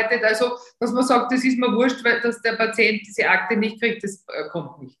bearbeitet. Also, dass man sagt, das ist mir wurscht, weil dass der Patient diese Akte nicht kriegt, das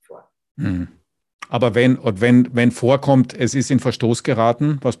kommt nicht vor. Aber wenn vorkommt, es ist in Verstoß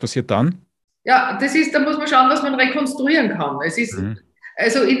geraten, was passiert dann? Ja, da muss man schauen, was man rekonstruieren kann. Es ist,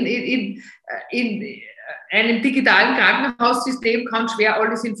 also in einem digitalen Krankenhaussystem kann schwer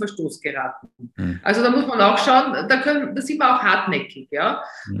alles in Verstoß geraten. Also da muss man auch schauen, da sind wir auch hartnäckig. Ja?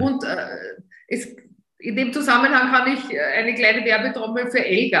 Und in dem Zusammenhang kann ich eine kleine Werbetrommel für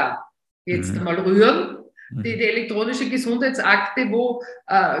ELGA jetzt einmal rühren. Die elektronische Gesundheitsakte, wo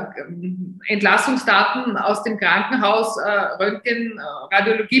Entlassungsdaten aus dem Krankenhaus, Röntgen,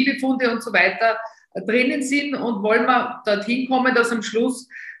 Radiologiebefunde und so weiter drinnen sind, und wollen wir dorthin kommen, dass am Schluss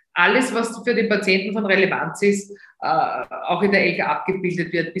alles, was für den Patienten von Relevanz ist, auch in der ELGA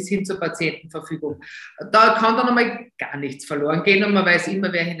abgebildet wird, bis hin zur Patientenverfügung. Da kann dann einmal gar nichts verloren gehen und man weiß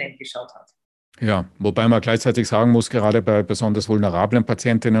immer, wer hineingeschaut hat. Ja, wobei man gleichzeitig sagen muss, gerade bei besonders vulnerablen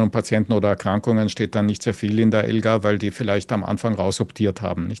Patientinnen und Patienten oder Erkrankungen steht dann nicht sehr viel in der ELGA, weil die vielleicht am Anfang rausoptiert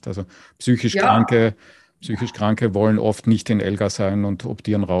haben, nicht? Also psychisch Kranke wollen oft nicht in ELGA sein und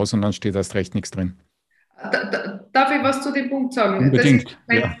optieren raus und dann steht erst recht nichts drin. Darf ich was zu dem Punkt sagen? Unbedingt.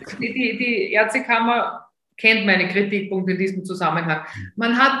 Die Ärztekammer kennt meine Kritikpunkte in diesem Zusammenhang.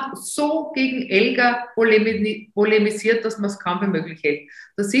 Man hat so gegen ELGA polemisiert, dass man es kaum für möglich hält.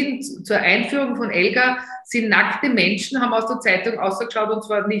 Das sind zur Einführung von ELGA sind nackte Menschen, haben aus der Zeitung ausgeschaut, und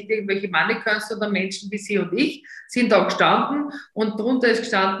zwar nicht irgendwelche Mannequins, sondern Menschen wie Sie und ich, sind da gestanden und drunter ist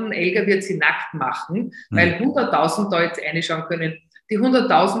gestanden, ELGA wird sie nackt machen, weil 100.000 da jetzt reinschauen können. Die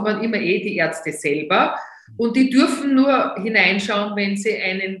 100.000 waren immer die Ärzte selber und die dürfen nur hineinschauen, wenn sie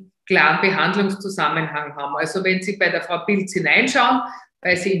einen klaren Behandlungszusammenhang haben. Also wenn Sie bei der Frau Pilz hineinschauen,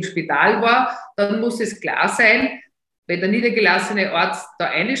 weil sie im Spital war, dann muss es klar sein, wenn der niedergelassene Arzt da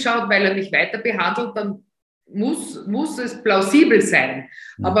reinschaut, weil er mich weiter behandelt, dann muss es plausibel sein.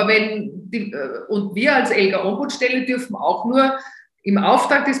 Aber und wir als ELGA-Ombudsstelle dürfen auch nur im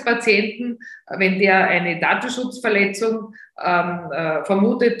Auftrag des Patienten, wenn der eine Datenschutzverletzung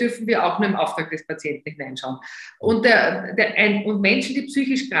vermutet, dürfen wir auch nur im Auftrag des Patienten hineinschauen. Und Menschen, die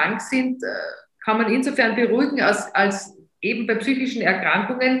psychisch krank sind, kann man insofern beruhigen, als eben bei psychischen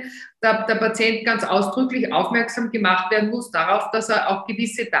Erkrankungen der Patient ganz ausdrücklich aufmerksam gemacht werden muss darauf, dass er auch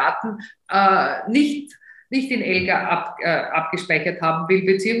gewisse Daten nicht in ELGA abgespeichert haben will,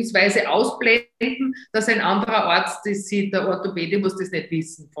 beziehungsweise ausblenden, dass ein anderer Arzt das sieht, der Orthopäde muss das nicht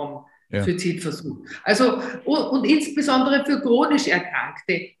wissen vom Suizidversuch. Also, und insbesondere für chronisch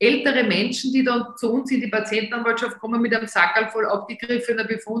Erkrankte, ältere Menschen, die dann zu uns in die Patientenanwaltschaft kommen mit einem Sackerl voll abgegriffener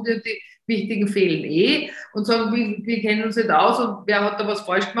Befunde und die wichtigen fehlen und sagen, wir kennen uns nicht aus und wer hat da was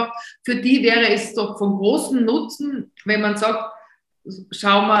falsch gemacht. Für die wäre es doch von großem Nutzen, wenn man sagt,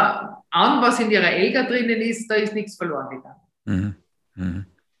 schauen wir an, was in ihrer ELGA drinnen ist, da ist nichts verloren gegangen.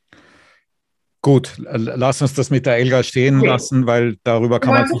 Gut, lass uns das mit der ELGA stehen lassen, weil darüber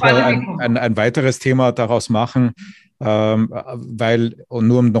kann man sicher ein weiteres Thema daraus machen, und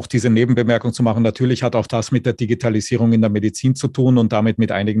nur um noch diese Nebenbemerkung zu machen, natürlich hat auch das mit der Digitalisierung in der Medizin zu tun und damit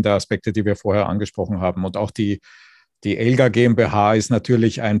mit einigen der Aspekte, die wir vorher angesprochen haben. Und auch die ELGA GmbH ist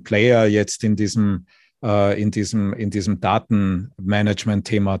natürlich ein Player jetzt in diesem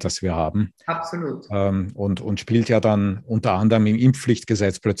Datenmanagement-Thema, das wir haben. Absolut. Und spielt ja dann unter anderem im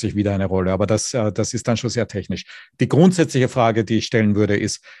Impfpflichtgesetz plötzlich wieder eine Rolle. Aber das ist dann schon sehr technisch. Die grundsätzliche Frage, die ich stellen würde,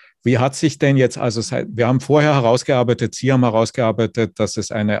 ist, wie hat sich denn jetzt, wir haben vorher herausgearbeitet, Sie haben herausgearbeitet, dass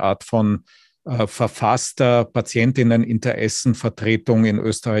es eine Art von verfasster Patientinneninteressenvertretung in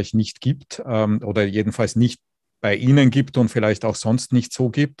Österreich nicht gibt oder jedenfalls nicht bei Ihnen gibt und vielleicht auch sonst nicht so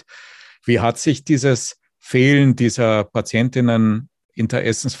gibt. Wie hat sich dieses Fehlen dieser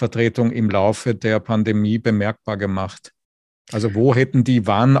Patientinneninteressensvertretung im Laufe der Pandemie bemerkbar gemacht? Also wo hätten die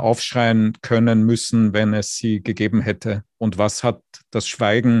wann aufschreien können müssen, wenn es sie gegeben hätte? Und was hat das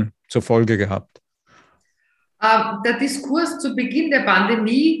Schweigen zur Folge gehabt? Der Diskurs zu Beginn der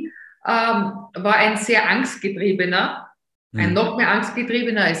Pandemie war ein sehr angstgetriebener, ein noch mehr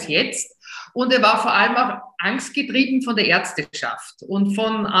angstgetriebener als jetzt. Und er war vor allem auch angstgetrieben von der Ärzteschaft und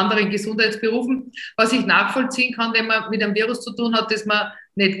von anderen Gesundheitsberufen, was ich nachvollziehen kann, wenn man mit einem Virus zu tun hat, das man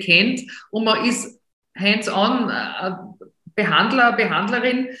nicht kennt und man ist hands-on Behandler,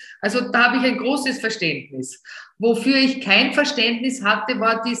 Behandlerin. Also da habe ich ein großes Verständnis. Wofür ich kein Verständnis hatte,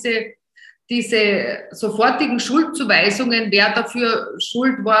 war diese sofortigen Schuldzuweisungen, wer dafür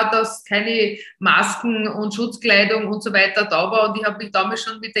schuld war, dass keine Masken und Schutzkleidung und so weiter da war. Und ich habe mich damals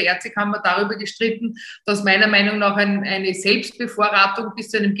schon mit der Ärztekammer darüber gestritten, dass meiner Meinung nach eine Selbstbevorratung bis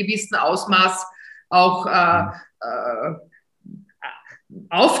zu einem gewissen Ausmaß auch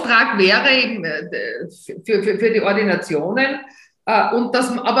Auftrag wäre für die Ordinationen.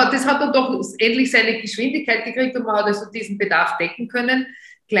 Aber das hat dann doch endlich seine Geschwindigkeit gekriegt und man hat also diesen Bedarf decken können.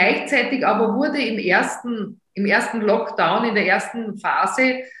 Gleichzeitig aber wurde im ersten Lockdown, in der ersten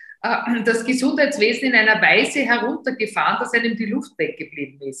Phase, das Gesundheitswesen in einer Weise heruntergefahren, dass einem die Luft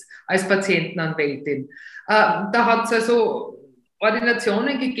weggeblieben ist als Patientenanwältin. Da hat es also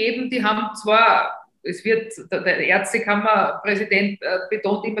Ordinationen gegeben, die haben zwar, der Ärztekammerpräsident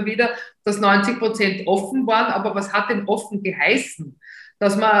betont immer wieder, dass 90% offen waren, aber was hat denn offen geheißen?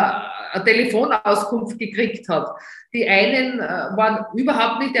 Dass man eine Telefonauskunft gekriegt hat. Die einen waren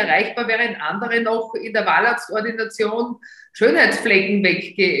überhaupt nicht erreichbar, während andere noch in der Wahlarztordination Schönheitsflecken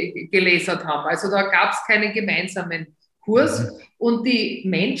weggelasert haben. Also da gab es keinen gemeinsamen Kurs. Und die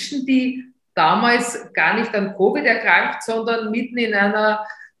Menschen, die damals gar nicht an Covid erkrankt, sondern mitten in einer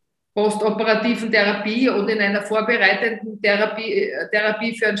postoperativen Therapie und in einer vorbereitenden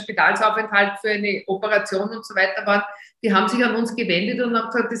Therapie für einen Spitalsaufenthalt, für eine Operation und so weiter waren, die haben sich an uns gewendet und haben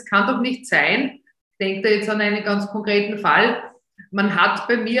gesagt, das kann doch nicht sein. Ich denke da jetzt an einen ganz konkreten Fall. Man hat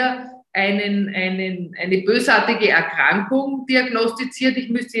bei mir eine bösartige Erkrankung diagnostiziert. Ich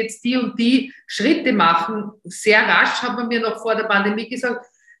müsste jetzt die und die Schritte machen. Sehr rasch hat man mir noch vor der Pandemie gesagt,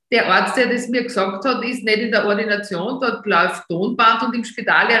 der Arzt, der das mir gesagt hat, ist nicht in der Ordination, dort läuft Tonband und im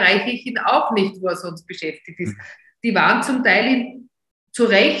Spital erreiche ich ihn auch nicht, wo er sonst beschäftigt ist. Die waren zum Teil zu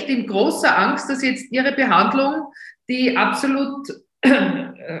Recht in großer Angst, dass jetzt ihre Behandlung, die absolut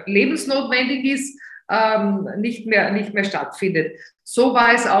lebensnotwendig ist, nicht mehr stattfindet. So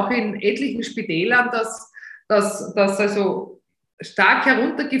war es auch in etlichen Spitälern, dass also stark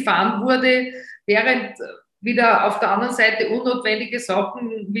heruntergefahren wurde, während wieder auf der anderen Seite unnotwendige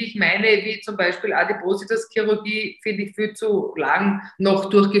Sachen, wie ich meine, wie zum Beispiel Adipositas-Chirurgie, finde ich, viel zu lang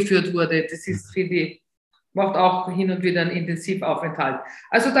noch durchgeführt wurde. Das ist, finde ich, macht auch hin und wieder einen Intensivaufenthalt.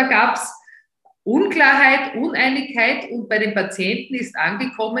 Also da gab es Unklarheit, Uneinigkeit und bei den Patienten ist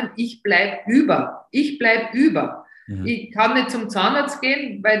angekommen, ich bleibe über. Ich bleibe über. Mhm. Ich kann nicht zum Zahnarzt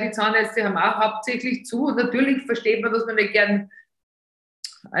gehen, weil die Zahnärzte haben auch hauptsächlich zu. Und natürlich versteht man, dass man nicht gern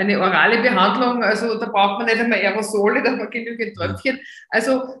eine orale Behandlung, also da braucht man nicht einmal Aerosole, da hat man genügend Tröpfchen.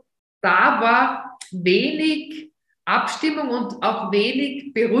 Also da war wenig Abstimmung und auch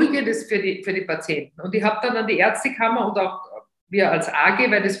wenig Beruhigendes für die Patienten. Und ich habe dann an die Ärztekammer und auch wir als AG,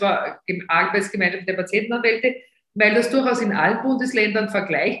 weil das war Arbeitsgemeinschaft der Patientenanwälte, weil das durchaus in allen Bundesländern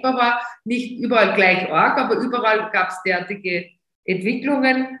vergleichbar war, nicht überall gleich arg, aber überall gab es derartige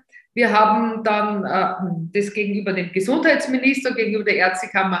Entwicklungen. Wir haben dann das gegenüber dem Gesundheitsminister, gegenüber der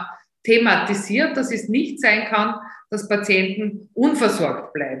Ärztekammer thematisiert, dass es nicht sein kann, dass Patienten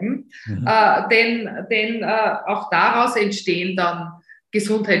unversorgt bleiben. Mhm. Denn auch daraus entstehen dann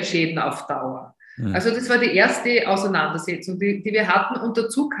Gesundheitsschäden auf Dauer. Mhm. Also das war die erste Auseinandersetzung, die wir hatten. Und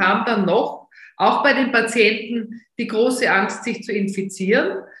dazu kam dann noch, auch bei den Patienten, die große Angst, sich zu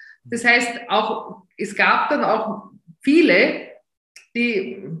infizieren. Das heißt, es gab dann auch viele,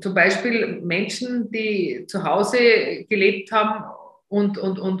 die zum Beispiel Menschen, die zu Hause gelebt haben und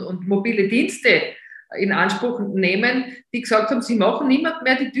mobile Dienste in Anspruch nehmen, die gesagt haben, sie machen niemand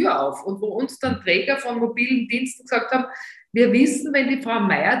mehr die Tür auf. Und wo uns dann Träger von mobilen Diensten gesagt haben, wir wissen, wenn die Frau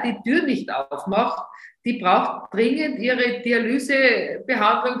Meier die Tür nicht aufmacht, die braucht dringend ihre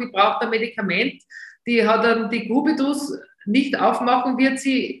Dialysebehandlung, die braucht ein Medikament, die hat dann die Kubitus nicht aufmachen, wird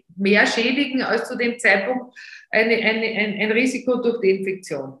sie mehr schädigen als zu dem Zeitpunkt ein Risiko durch die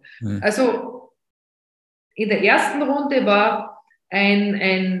Infektion. Mhm. Also in der ersten Runde war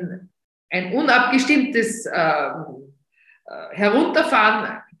ein unabgestimmtes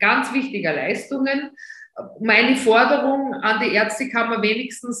Herunterfahren ganz wichtiger Leistungen. Meine Forderung an die Ärztekammer,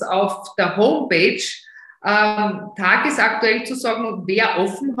 wenigstens auf der Homepage tagesaktuell zu sagen, wer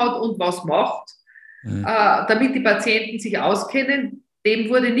offen hat und was macht, damit die Patienten sich auskennen, dem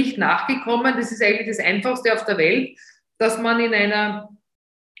wurde nicht nachgekommen. Das ist eigentlich das Einfachste auf der Welt, dass man in einer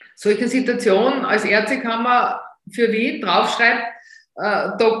solchen Situation als Ärztekammer für Wien draufschreibt,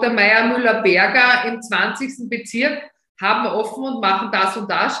 Dr. Meier-Müller-Berger im 20. Bezirk haben offen und machen das und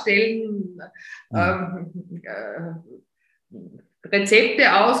das, stellen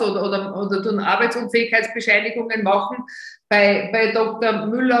Rezepte aus oder tun Arbeitsunfähigkeitsbescheinigungen machen. Bei Dr.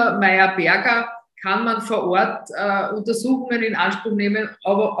 Müller-Meier-Berger kann man vor Ort Untersuchungen in Anspruch nehmen,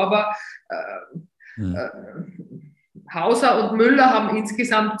 aber Hauser und Müller haben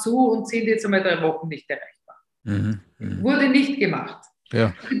insgesamt zu und sind jetzt einmal 3 Wochen nicht erreichbar. Wurde nicht gemacht.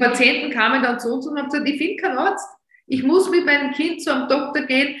 Ja. Die Patienten kamen dann zu uns und haben gesagt, ich finde keinen Arzt, ich muss mit meinem Kind zu einem Doktor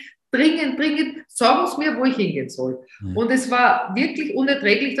gehen, dringend, sagen Sie mir, wo ich hingehen soll. Und es war wirklich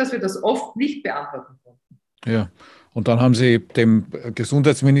unerträglich, dass wir das oft nicht beantworten konnten. Ja. Und dann haben Sie dem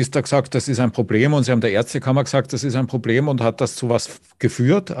Gesundheitsminister gesagt, das ist ein Problem, und Sie haben der Ärztekammer gesagt, das ist ein Problem, und hat das zu was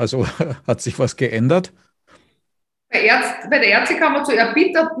geführt? Also hat sich was geändert? Bei der Ärztekammer zu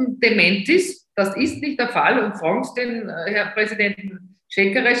erbitterten Dementis, das ist nicht der Fall, und fragen Sie den Herrn Präsidenten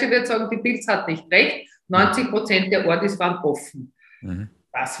Schenkeresche, wird sagen, die Bilz hat nicht recht, 90% der Ordis waren offen. Mhm.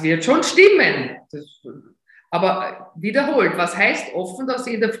 Das wird schon stimmen. Aber wiederholt, was heißt offen, dass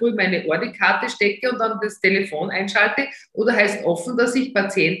ich in der Früh meine Ordikarte stecke und dann das Telefon einschalte? Oder heißt offen, dass ich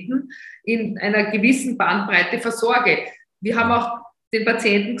Patienten in einer gewissen Bandbreite versorge? Wir haben auch den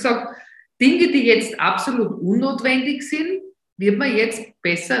Patienten gesagt, Dinge, die jetzt absolut unnotwendig sind, wird man jetzt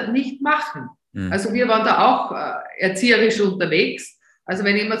besser nicht machen. Mhm. Also wir waren da auch erzieherisch unterwegs Also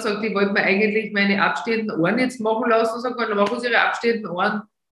wenn jemand sagt, ich wollte mir eigentlich meine abstehenden Ohren jetzt machen lassen, sagt man, dann machen Sie Ihre abstehenden Ohren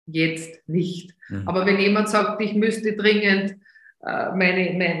jetzt nicht. Mhm. Aber wenn jemand sagt, ich müsste dringend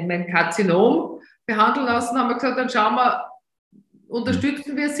mein Karzinom behandeln lassen, haben wir gesagt, dann schauen wir,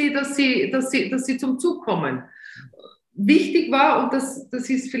 unterstützen wir Sie, dass Sie zum Zug kommen. Wichtig war, und das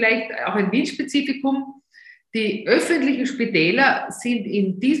ist vielleicht auch ein Wien-Spezifikum, die öffentlichen Spitäler sind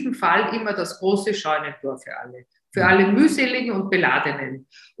in diesem Fall immer das große Scheunentor für alle mühseligen und Beladenen.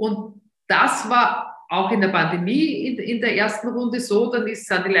 Und das war auch in der Pandemie in der ersten Runde so, dann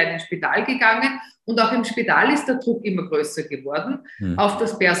sind die Leute ins Spital gegangen und auch im Spital ist der Druck immer größer geworden auf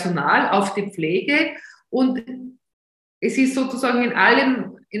das Personal, auf die Pflege, und es ist sozusagen in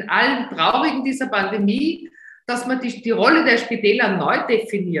allen Traurigen dieser Pandemie, dass man die Rolle der Spitäler neu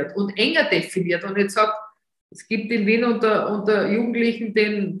definiert und enger definiert und jetzt sagt, es gibt in Wien unter Jugendlichen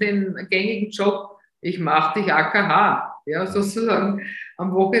den gängigen Job, ich mache dich AKH. Ja, sozusagen,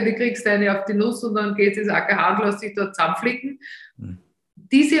 am Wochenende kriegst du eine auf die Nuss und dann gehst du ins AKH und lässt dich dort zusammenflicken.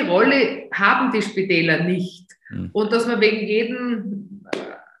 Diese Rolle haben die Spitäler nicht. Und dass man wegen jedem,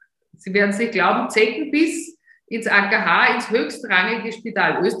 Sie werden es nicht glauben, Zeckenbiss ins AKH, ins höchstrangige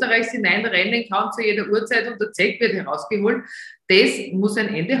Spital Österreichs hineinrennen kann zu jeder Uhrzeit und der Zeck wird herausgeholt. Das muss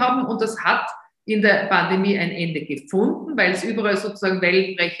ein Ende haben und das hat in der Pandemie ein Ende gefunden, weil es überall sozusagen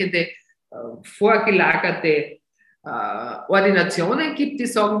weltbrechende, vorgelagerte Ordinationen gibt, die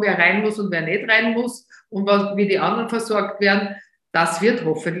sagen, wer rein muss und wer nicht rein muss und wie die anderen versorgt werden. Das wird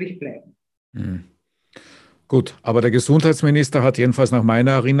hoffentlich bleiben. Gut, aber der Gesundheitsminister hat jedenfalls nach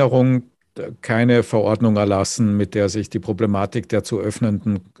meiner Erinnerung keine Verordnung erlassen, mit der sich die Problematik der zu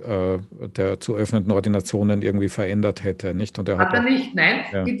öffnenden Ordinationen irgendwie verändert hätte, nicht? Und hat er nicht, nein.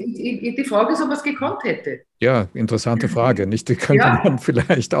 Ja. Die Frage ist, ob er es gekonnt hätte. Ja, interessante Frage. Nicht? Die könnte man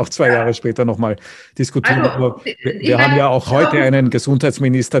vielleicht auch 2 Jahre später nochmal diskutieren. Also, aber wir haben ja auch heute einen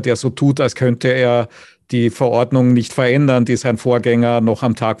Gesundheitsminister, der so tut, als könnte er die Verordnung nicht verändern, die sein Vorgänger noch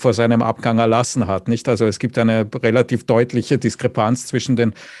am Tag vor seinem Abgang erlassen hat. Nicht? Also es gibt eine relativ deutliche Diskrepanz zwischen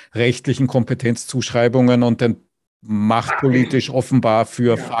den rechtlichen Kompetenzzuschreibungen und den machtpolitisch offenbar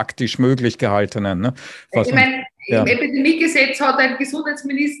für faktisch möglich gehaltenen. Ne? Ich meine, im Epidemiegesetz hat ein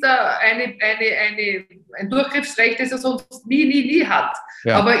Gesundheitsminister ein Durchgriffsrecht, das er sonst nie hat.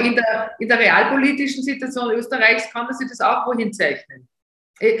 Ja. Aber in der realpolitischen Situation Österreichs kann er sich das auch wohin zeichnen.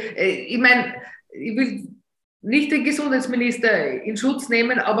 Ich meine, ich will nicht den Gesundheitsminister in Schutz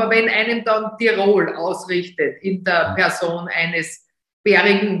nehmen, aber wenn einem dann Tirol ausrichtet in der Person eines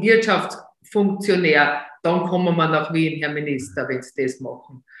bärigen Wirtschaftsfunktionärs, dann kommen wir nach Wien, Herr Minister, wenn Sie das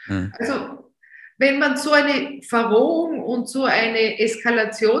machen. Also, wenn man so eine Verrohung und so eine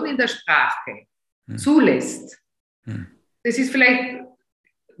Eskalation in der Sprache zulässt, das ist vielleicht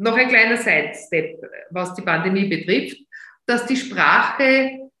noch ein kleiner Sidestep, was die Pandemie betrifft, dass die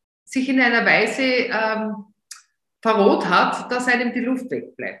Sprache sich in einer Weise verroht hat, dass einem die Luft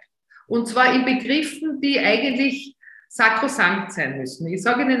wegbleibt. Und zwar in Begriffen, die eigentlich sakrosankt sein müssen. Ich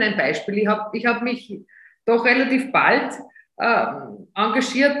sage Ihnen ein Beispiel. Ich hab mich doch relativ bald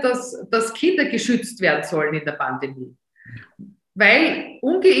engagiert, dass Kinder geschützt werden sollen in der Pandemie. Weil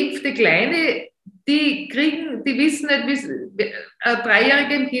ungeimpfte Kleine, die wissen nicht, ein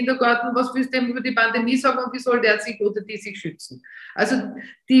Dreijähriger im Kindergarten, was willst du dem über die Pandemie sagen und wie soll der sich oder die sich schützen? Also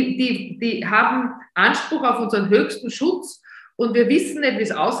die haben Anspruch auf unseren höchsten Schutz und wir wissen nicht, wie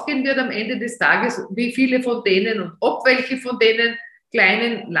es ausgehen wird am Ende des Tages, wie viele von denen und ob welche von denen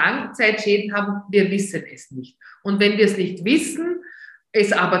kleinen Langzeitschäden haben, wir wissen es nicht. Und wenn wir es nicht wissen,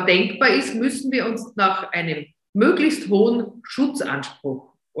 es aber denkbar ist, müssen wir uns nach einem möglichst hohen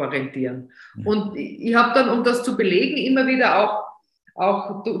Schutzanspruch orientieren. Und ich habe dann, um das zu belegen, immer wieder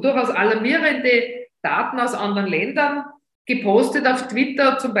auch durchaus alarmierende Daten aus anderen Ländern gepostet auf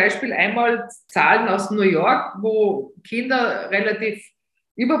Twitter, zum Beispiel einmal Zahlen aus New York, wo Kinder relativ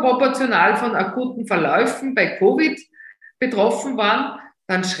überproportional von akuten Verläufen bei Covid betroffen waren.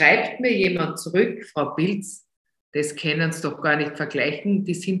 Dann schreibt mir jemand zurück, Frau Pilz, das können Sie doch gar nicht vergleichen,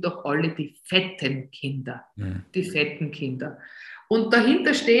 die sind doch alle die fetten Kinder, die fetten Kinder. Und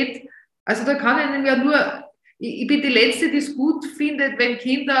dahinter steht, also da kann ich Ihnen ja nur, ich bin die Letzte, die es gut findet, wenn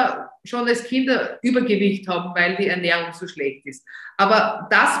Kinder schon als Kinder Übergewicht haben, weil die Ernährung so schlecht ist. Aber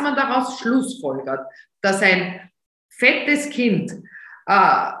dass man daraus schlussfolgert, dass ein fettes Kind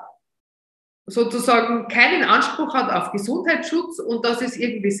sozusagen keinen Anspruch hat auf Gesundheitsschutz und dass es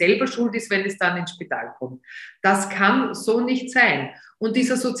irgendwie selber schuld ist, wenn es dann ins Spital kommt. Das kann so nicht sein. Und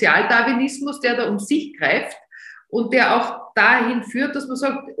dieser Sozialdarwinismus, der da um sich greift und der auch dahin führt, dass man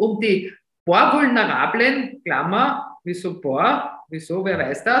sagt, um die Vulnerablen, Klammer, wieso, wer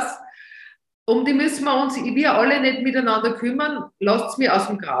weiß das, um die müssen wir alle nicht miteinander kümmern, lasst es mir aus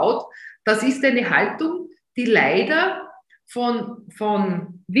dem Kraut. Das ist eine Haltung, die leider von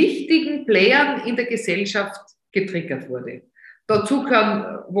wichtigen Playern in der Gesellschaft getriggert wurde. Dazu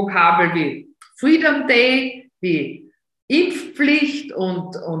gehören Vokabel wie Freedom Day, wie Impfpflicht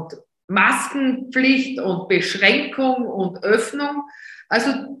und Maskenpflicht und Beschränkung und Öffnung.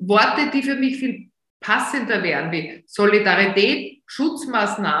 Also Worte, die für mich viel passender wären, wie Solidarität,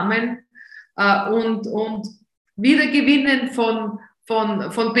 Schutzmaßnahmen und Wiedergewinnen von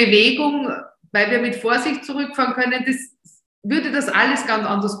Bewegung, weil wir mit Vorsicht zurückfahren können, würde das alles ganz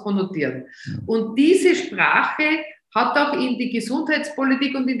anders konnotieren. Und diese Sprache hat auch in die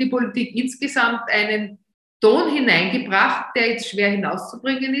Gesundheitspolitik und in die Politik insgesamt einen Ton hineingebracht, der jetzt schwer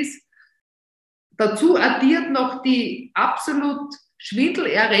hinauszubringen ist. Dazu addiert noch die absolut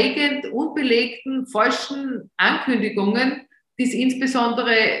schwindelerregend unbelegten falschen Ankündigungen, die es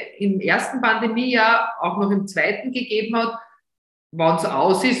insbesondere im ersten Pandemiejahr, auch noch im zweiten gegeben hat, wann es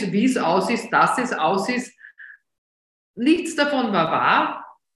aus ist, wie es aus ist, dass es aus ist. Nichts davon war wahr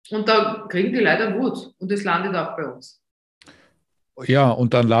und da kriegen die leider Wut und es landet auch bei uns. Ja,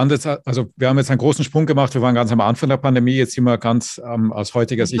 und dann landet es, also wir haben jetzt einen großen Sprung gemacht, wir waren ganz am Anfang der Pandemie, jetzt sind wir ganz aus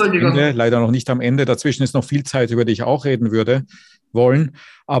heutiger Sicht am Ende, leider noch nicht am Ende. Dazwischen ist noch viel Zeit, über die ich auch reden wollen.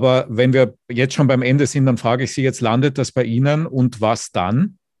 Aber wenn wir jetzt schon beim Ende sind, dann frage ich Sie jetzt, landet das bei Ihnen und was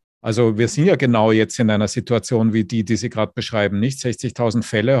dann? Also wir sind ja genau jetzt in einer Situation wie die Sie gerade beschreiben, nicht? 60.000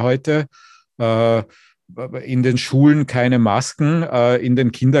 Fälle heute, in den Schulen keine Masken, in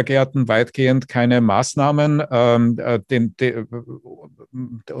den Kindergärten weitgehend keine Maßnahmen,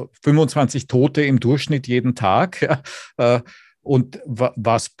 25 Tote im Durchschnitt jeden Tag. Und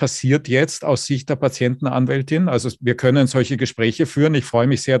was passiert jetzt aus Sicht der Patientenanwältin? Also wir können solche Gespräche führen. Ich freue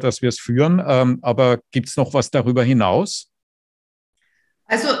mich sehr, dass wir es führen. Aber gibt es noch was darüber hinaus?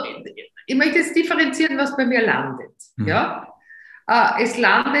 Also ich möchte jetzt differenzieren, was bei mir landet. Ja? Es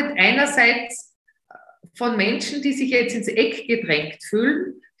landet einerseits von Menschen, die sich jetzt ins Eck gedrängt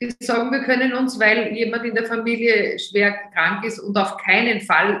fühlen, die sagen, wir können uns, weil jemand in der Familie schwer krank ist und auf keinen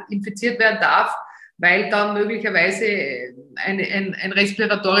Fall infiziert werden darf, weil dann möglicherweise ein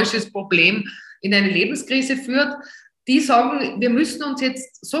respiratorisches Problem in eine Lebenskrise führt, die sagen, wir müssen uns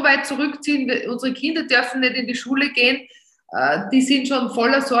jetzt so weit zurückziehen, unsere Kinder dürfen nicht in die Schule gehen, die sind schon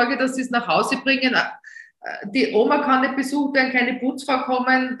voller Sorge, dass sie es nach Hause bringen. Die Oma kann nicht besucht werden, keine Putzfrau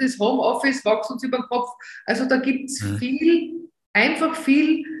kommen, das Homeoffice wächst uns über den Kopf. Also da gibt es einfach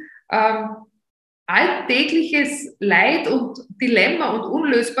viel alltägliches Leid und Dilemma und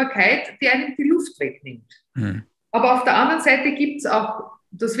Unlösbarkeit, die einem die Luft wegnimmt. Aber auf der anderen Seite gibt es auch,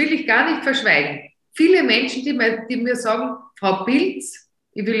 das will ich gar nicht verschweigen, viele Menschen, die mir sagen, Frau Pilz,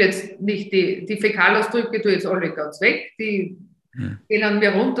 ich will jetzt nicht die Fäkalausdrücke, tue jetzt alle ganz weg, die gehen an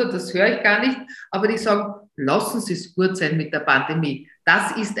mir runter, das höre ich gar nicht, aber die sagen, lassen Sie es gut sein mit der Pandemie.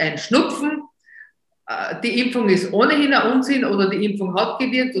 Das ist ein Schnupfen, die Impfung ist ohnehin ein Unsinn oder die Impfung hat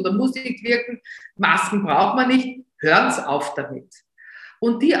gewirkt oder muss nicht wirken, Masken braucht man nicht, hören Sie auf damit.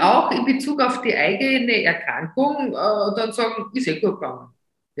 Und die auch in Bezug auf die eigene Erkrankung dann sagen, ist gut gegangen.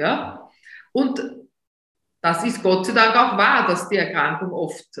 Ja? Und das ist Gott sei Dank auch wahr, dass die Erkrankung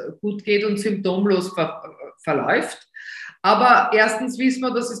oft gut geht und symptomlos verläuft. Aber erstens wissen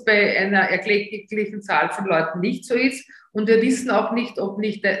wir, dass es bei einer erklecklichen Zahl von Leuten nicht so ist. Und wir wissen auch nicht, ob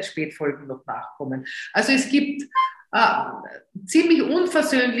nicht Spätfolgen noch nachkommen. Also es gibt ziemlich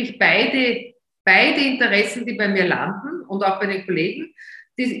unversöhnlich beide Interessen, die bei mir landen und auch bei den Kollegen.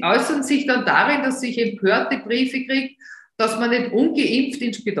 Die äußern sich dann darin, dass ich empörte Briefe kriege, dass man nicht ungeimpft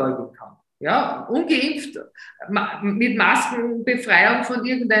ins Spital gehen kann. Ja, ungeimpft, mit Maskenbefreiung von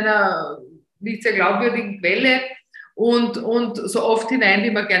irgendeiner nicht sehr glaubwürdigen Quelle und so oft hinein, wie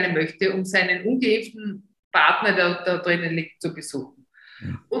man gerne möchte, um seinen ungeimpften Partner, der da drinnen liegt, zu besuchen.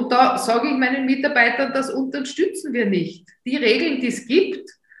 Und da sage ich meinen Mitarbeitern, das unterstützen wir nicht. Die Regeln, die es gibt,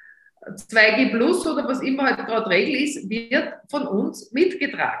 2G plus oder was immer halt gerade Regel ist, wird von uns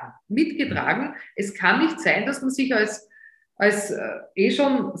mitgetragen. Es kann nicht sein, dass man sich als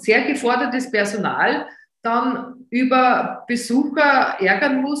schon sehr gefordertes Personal dann über Besucher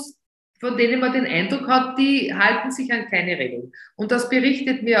ärgern muss, von denen man den Eindruck hat, die halten sich an keine Regeln. Und das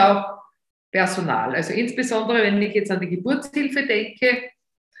berichtet mir auch Personal. Also insbesondere, wenn ich jetzt an die Geburtshilfe denke,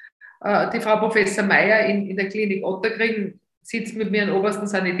 die Frau Professor Meyer in der Klinik Otterkring sitzt mit mir im obersten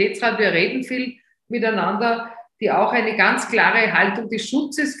Sanitätsrat, wir reden viel miteinander, die auch eine ganz klare Haltung des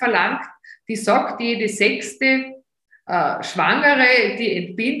Schutzes verlangt, die sagt, jede 6. Schwangere, die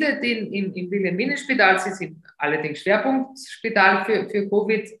entbindet im Wilhelminenspital, sie sind allerdings Schwerpunktspital für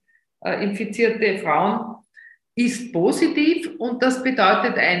Covid-infizierte Frauen, ist positiv und das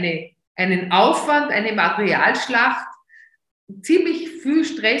bedeutet eine einen Aufwand, eine Materialschlacht, ziemlich viel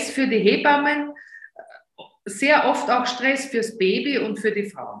Stress für die Hebammen, sehr oft auch Stress fürs Baby und für die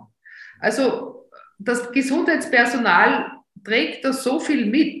Frauen. Also das Gesundheitspersonal trägt da so viel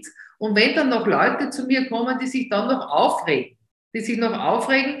mit. Und wenn dann noch Leute zu mir kommen, die sich dann noch aufregen,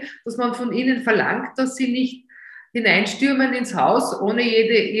 dass man von ihnen verlangt, dass sie nicht hineinstürmen ins Haus ohne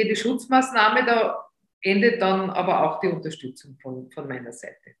jede Schutzmaßnahme, da endet dann aber auch die Unterstützung von meiner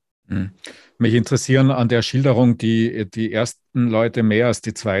Seite. Mich interessieren an der Schilderung die ersten Leute mehr als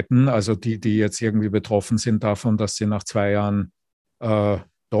die zweiten, also die jetzt irgendwie betroffen sind davon, dass sie nach 2 Jahren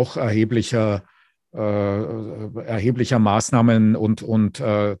doch erheblicher Maßnahmen und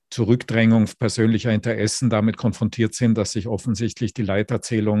Zurückdrängung persönlicher Interessen damit konfrontiert sind, dass sich offensichtlich die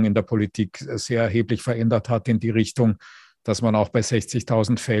Leiterzählung in der Politik sehr erheblich verändert hat in die Richtung, dass man auch bei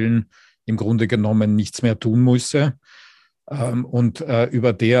 60.000 Fällen im Grunde genommen nichts mehr tun müsse. Und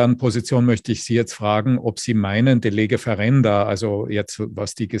über deren Position möchte ich Sie jetzt fragen, ob Sie meinen, de lege ferenda, also jetzt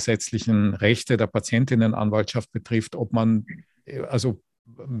was die gesetzlichen Rechte der Patientinnenanwaltschaft betrifft, ob man, also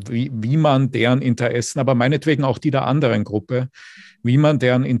wie man deren Interessen, aber meinetwegen auch die der anderen Gruppe, wie man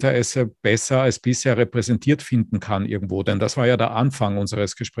deren Interesse besser als bisher repräsentiert finden kann irgendwo. Denn das war ja der Anfang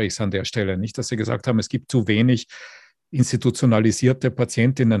unseres Gesprächs an der Stelle, nicht, dass Sie gesagt haben, es gibt zu wenig institutionalisierte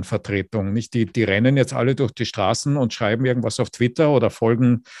Patientinnenvertretung. Nicht? Die rennen jetzt alle durch die Straßen und schreiben irgendwas auf Twitter oder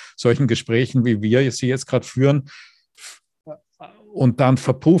folgen solchen Gesprächen, wie wir sie jetzt gerade führen. Und dann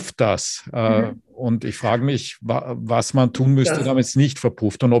verpufft das. Und ich frage mich, was man tun müsste, damit es nicht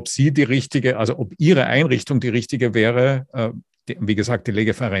verpufft. Und ob Sie die richtige, also ob Ihre Einrichtung die richtige wäre, wie gesagt, die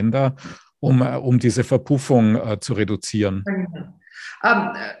Lege ferenda, um diese Verpuffung zu reduzieren.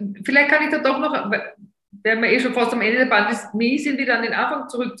 Vielleicht kann ich da doch noch, wenn wir schon fast am Ende der Pandemie sind, wieder an den Anfang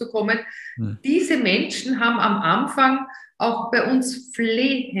zurückzukommen. Diese Menschen haben am Anfang auch bei uns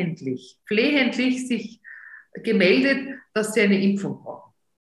flehentlich sich gemeldet, dass sie eine Impfung brauchen.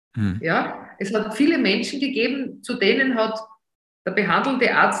 Ja, es hat viele Menschen gegeben, zu denen hat der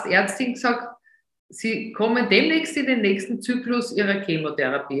behandelnde Arzt, Ärztin gesagt, sie kommen demnächst in den nächsten Zyklus ihrer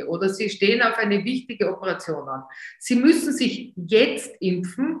Chemotherapie oder sie stehen auf eine wichtige Operation an. Sie müssen sich jetzt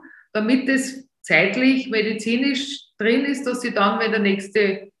impfen, damit es zeitlich, medizinisch drin ist, dass sie dann, wenn der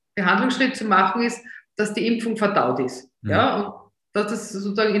nächste Behandlungsschritt zu machen ist, dass die Impfung verdaut ist. Ja, und dass das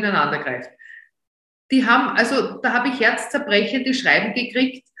sozusagen ineinander greift. Also da habe ich herzzerbrechende Schreiben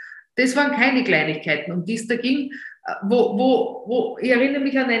gekriegt. Das waren keine Kleinigkeiten, um die es da ging. Ich erinnere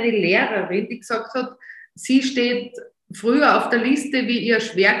mich an eine Lehrerin, die gesagt hat, sie steht früher auf der Liste wie ihr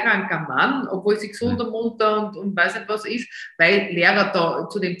schwerkranker Mann, obwohl sie gesund und munter und weiß nicht was ist, weil Lehrer da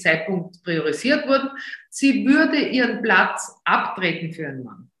zu dem Zeitpunkt priorisiert wurden. Sie würde ihren Platz abtreten für einen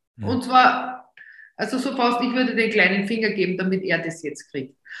Mann. Und zwar, also so fast, ich würde den kleinen Finger geben, damit er das jetzt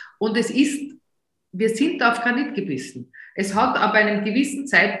kriegt. Und wir sind auf Granit gebissen. Es hat ab einem gewissen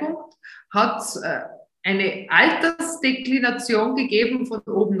Zeitpunkt eine Altersdeklination gegeben von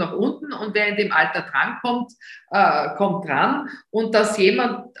oben nach unten und wer in dem Alter drankommt, kommt dran. Und dass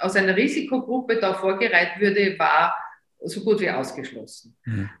jemand aus einer Risikogruppe da vorgereiht würde, war so gut wie ausgeschlossen.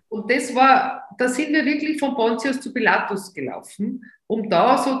 Und da sind wir wirklich von Pontius zu Pilatus gelaufen, um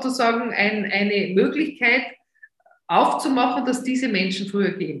da sozusagen eine Möglichkeit aufzumachen, dass diese Menschen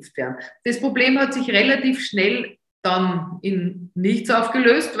früher geimpft werden. Das Problem hat sich relativ schnell dann in nichts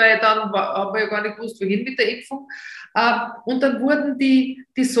aufgelöst, weil dann haben wir ja gar nicht gewusst, wohin mit der Impfung. Und dann wurden die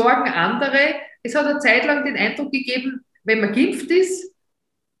Sorgen andere. Es hat eine Zeit lang den Eindruck gegeben, wenn man geimpft ist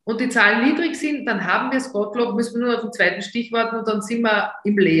und die Zahlen niedrig sind, dann haben wir es, Gottlob, müssen wir nur auf den zweiten Stich warten und dann sind wir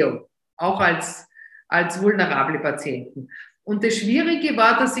im Leo, auch als vulnerable Patienten. Und das Schwierige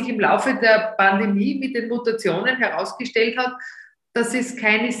war, dass sich im Laufe der Pandemie mit den Mutationen herausgestellt hat, dass es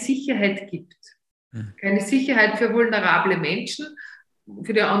keine Sicherheit gibt. Keine Sicherheit für vulnerable Menschen,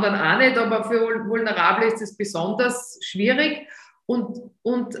 für die anderen auch nicht, aber für Vulnerable ist es besonders schwierig.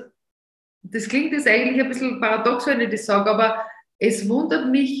 Und das klingt jetzt eigentlich ein bisschen paradox, wenn ich das sage, aber es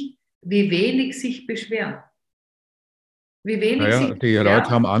wundert mich, wie wenig sich beschweren. Die Leute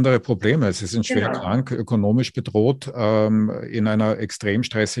haben andere Probleme. Sie sind schwer krank, ökonomisch bedroht, in einer extrem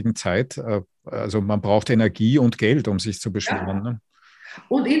stressigen Zeit. Also man braucht Energie und Geld, um sich zu beschweren. Ja. Ne?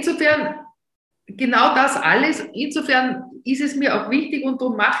 Und insofern, genau das alles, insofern ist es mir auch wichtig und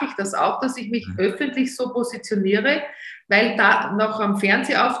darum mache ich das auch, dass ich mich öffentlich so positioniere, weil da nach einem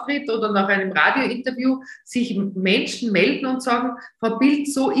Fernsehauftritt oder nach einem Radiointerview sich Menschen melden und sagen, Frau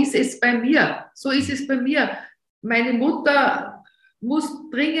Bildt, so ist es bei mir, so ist es bei mir. Meine Mutter muss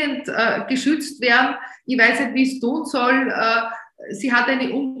dringend geschützt werden. Ich weiß nicht, wie ich es tun soll. Sie hat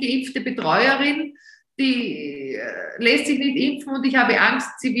eine ungeimpfte Betreuerin, die lässt sich nicht impfen und ich habe Angst,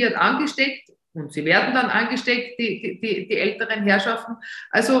 sie wird angesteckt und sie werden dann angesteckt, die älteren Herrschaften.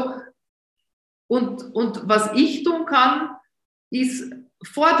 Also, und was ich tun kann, ist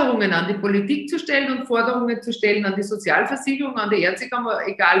Forderungen an die Politik zu stellen und Forderungen zu stellen an die Sozialversicherung, an die Ärztekammer,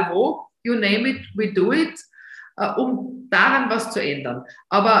 egal wo, you name it, we do it, um daran was zu ändern.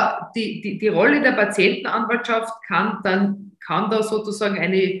 Aber die Rolle der Patientenanwaltschaft kann da sozusagen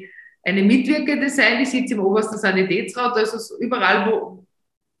eine Mitwirkende sein, die sitzt im obersten Sanitätsrat, also überall,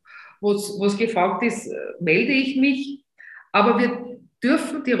 wo es gefragt ist, melde ich mich. Aber wir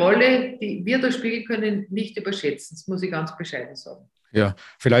dürfen die Rolle, die wir da spielen können, nicht überschätzen. Das muss ich ganz bescheiden sagen. Ja,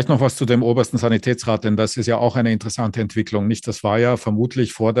 vielleicht noch was zu dem obersten Sanitätsrat, denn das ist ja auch eine interessante Entwicklung. Nicht, das war ja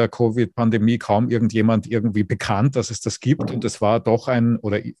vermutlich vor der Covid-Pandemie kaum irgendjemand irgendwie bekannt, dass es das gibt. Und es war doch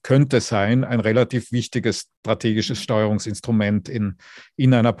oder könnte sein, ein relativ wichtiges strategisches Steuerungsinstrument in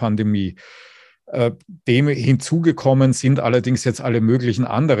einer Pandemie. Dem hinzugekommen sind allerdings jetzt alle möglichen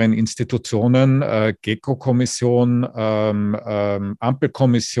anderen Institutionen, GECO-Kommission,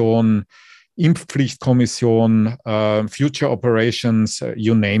 Ampelkommission, Impfpflichtkommission, Future Operations,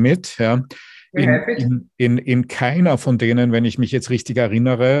 you name it. Ja. In keiner von denen, wenn ich mich jetzt richtig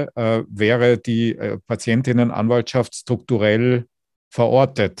erinnere, wäre die Patientinnenanwaltschaft strukturell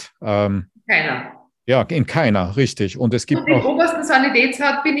verortet. Keiner. Ja, in keiner, richtig. Und es gibt und im obersten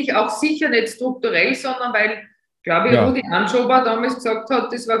Sanitätsrat bin ich auch sicher nicht strukturell, sondern weil, glaube ich, Rudi Anschober damals gesagt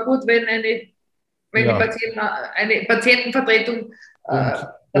hat, es war gut, wenn eine Patientenvertretung dabei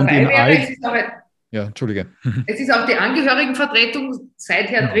wäre. Entschuldige. Es ist auch die Angehörigenvertretung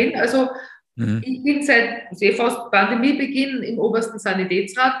seither drin. Also ich bin seit fast Pandemiebeginn im obersten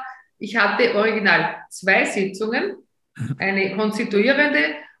Sanitätsrat. Ich hatte original 2 Sitzungen, eine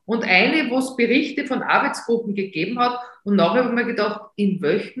konstituierende und eine, wo es Berichte von Arbeitsgruppen gegeben hat. Und nachher habe ich mir gedacht, in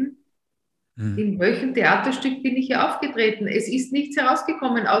welchem Theaterstück bin ich hier aufgetreten? Es ist nichts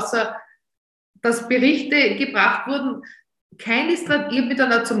herausgekommen, außer dass Berichte gebracht wurden. Keine Strategie, ich habe mich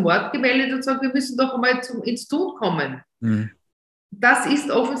dann auch zum Mord gemeldet und gesagt, wir müssen doch einmal ins Tun kommen. Das ist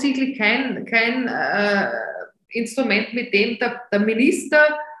offensichtlich kein Instrument, mit dem der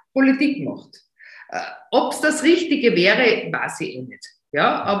Minister Politik macht. Ob es das Richtige wäre, weiß ich nicht.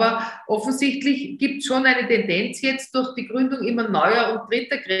 Ja, aber offensichtlich gibt es schon eine Tendenz jetzt durch die Gründung immer neuer und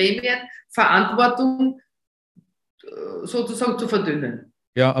dritter Gremien, Verantwortung sozusagen zu verdünnen.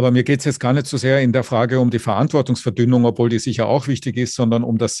 Ja, aber mir geht es jetzt gar nicht so sehr in der Frage um die Verantwortungsverdünnung, obwohl die sicher auch wichtig ist, sondern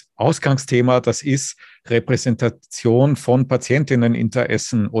um das Ausgangsthema, das ist Repräsentation von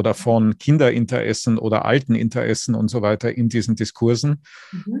Patientinneninteressen oder von Kinderinteressen oder Alteninteressen und so weiter in diesen Diskursen.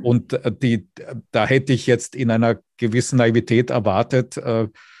 Und da hätte ich jetzt in einer gewissen Naivität erwartet,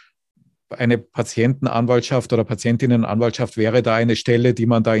 eine Patientenanwaltschaft oder Patientinnenanwaltschaft wäre da eine Stelle, die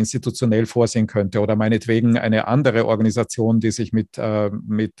man da institutionell vorsehen könnte oder meinetwegen eine andere Organisation, die sich mit der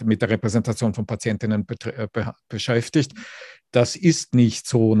Repräsentation von Patientinnen beschäftigt. Das ist nicht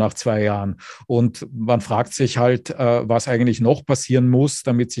so nach 2 Jahren. Und man fragt sich halt, was eigentlich noch passieren muss,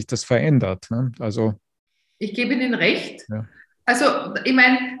 damit sich das verändert. Ne? Also, ich gebe Ihnen recht. Ja. Also, ich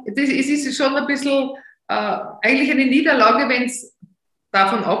meine, es ist schon ein bisschen eigentlich eine Niederlage, wenn es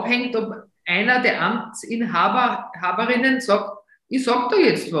davon abhängt, ob einer der Amtsinhaberinnen sagt, ich sage da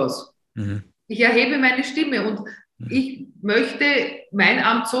jetzt was. Ich erhebe meine Stimme und ich möchte mein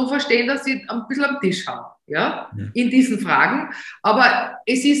Amt so verstehen, dass ich ein bisschen am Tisch habe, in diesen Fragen. Aber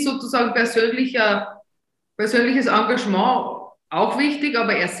es ist sozusagen persönliches Engagement auch wichtig,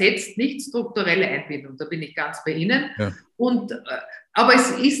 aber er setzt nicht strukturelle Einbindung. Da bin ich ganz bei Ihnen. Ja. Aber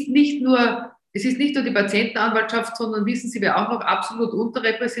es ist nicht nur die Patientenanwaltschaft, sondern wissen Sie, wer auch noch absolut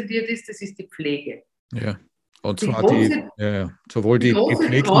unterrepräsentiert ist, das ist die Pflege. Ja, und zwar sowohl die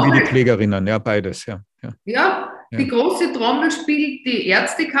Gepflegten wie die Pflegerinnen, ja, beides. Ja, die große Trommel spielt die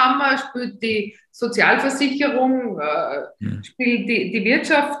Ärztekammer, spielt die Sozialversicherung, spielt die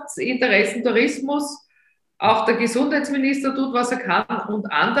Wirtschaftsinteressen, Tourismus, auch der Gesundheitsminister tut, was er kann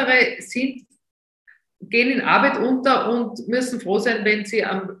und andere gehen in Arbeit unter und müssen froh sein, wenn sie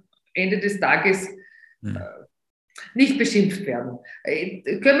am Ende des Tages nicht beschimpft werden.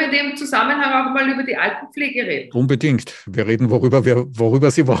 Können wir in dem Zusammenhang auch mal über die Altenpflege reden? Unbedingt. Wir reden, worüber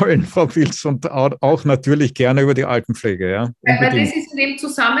Sie wollen, Frau Pilz, und auch natürlich gerne über die Altenpflege. Ja? Weil das ist in dem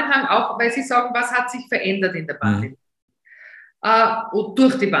Zusammenhang auch, weil Sie sagen, was hat sich verändert in der Pandemie? Und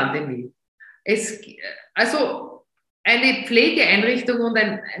durch die Pandemie. Also eine Pflegeeinrichtung und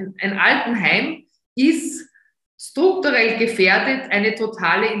ein Altenheim ist strukturell gefährdet, eine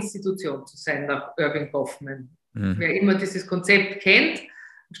totale Institution zu sein, nach Irving Hoffman. Wer immer dieses Konzept kennt,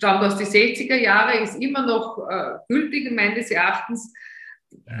 stammt aus den 60er Jahren, ist immer noch gültig meines Erachtens.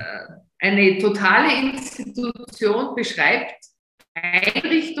 eine totale Institution beschreibt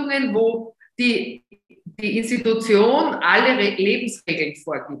Einrichtungen, wo die Institution alle Lebensregeln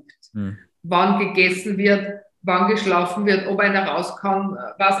vorgibt. Wann gegessen wird, wann geschlafen wird, ob einer raus kann,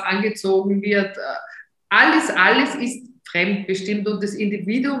 was angezogen wird. Alles ist fremdbestimmt und das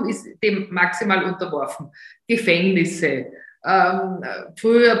Individuum ist dem maximal unterworfen. Gefängnisse,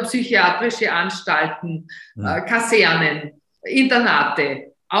 früher psychiatrische Anstalten, Kasernen,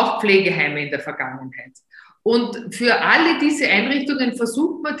 Internate, auch Pflegeheime in der Vergangenheit. Und für alle diese Einrichtungen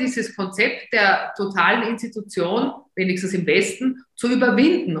versucht man, dieses Konzept der totalen Institution, wenigstens im Westen, zu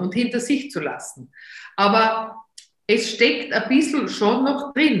überwinden und hinter sich zu lassen. Aber es steckt ein bisschen schon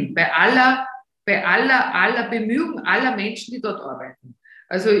noch drin, bei aller Bemühung aller Menschen, die dort arbeiten.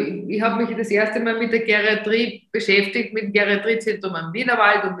 Also ich habe mich das erste Mal mit der Geriatrie beschäftigt, mit dem Geriatriezentrum am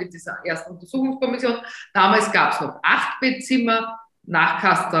Wienerwald und mit dieser ersten Untersuchungskommission. Damals gab es noch 8 Bettzimmer,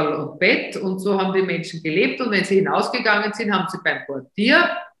 Nachkastel und Bett, und so haben die Menschen gelebt, und wenn sie hinausgegangen sind, haben sie beim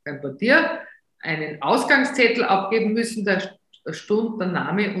Portier einen Ausgangszettel abgeben müssen, da stund der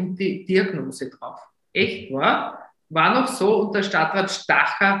Name und die Diagnose drauf. Echt wahr? War noch so unter Stadtrat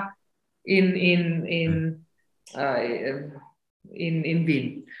Stacher in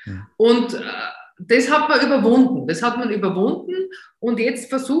Wien. Und das hat man überwunden, und jetzt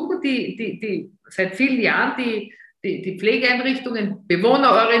versuchen die seit vielen Jahren die Pflegeeinrichtungen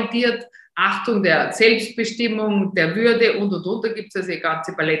bewohnerorientiert, Achtung der Selbstbestimmung, der Würde und. Da gibt es also eine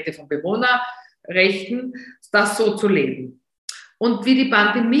ganze Palette von Bewohnerrechten, das so zu leben. Und wie die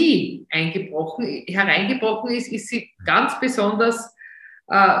Pandemie hereingebrochen ist, ist sie ganz besonders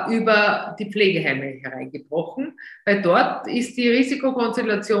über die Pflegeheime hereingebrochen, weil dort ist die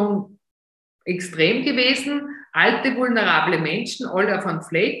Risikokonstellation extrem gewesen. Alte, vulnerable Menschen, alle auf einen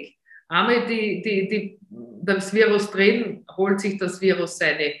Fleck. Einmal das Virus drin, holt sich das Virus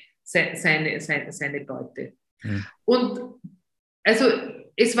seine Beute. Und also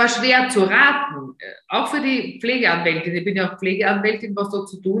es war schwer zu raten, auch für die Pflegeanwältin. Ich bin ja auch Pflegeanwältin, was da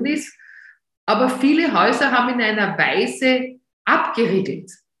zu tun ist. Aber viele Häuser haben in einer Weise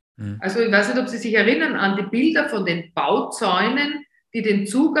abgeriegelt. Also ich weiß nicht, ob Sie sich erinnern an die Bilder von den Bauzäunen, die den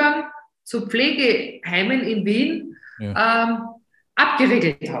Zugang zu Pflegeheimen in Wien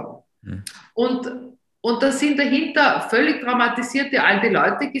abgeriegelt haben. Und da sind dahinter völlig traumatisierte alte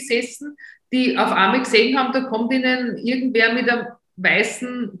Leute gesessen, die auf einmal gesehen haben, da kommt ihnen irgendwer mit einem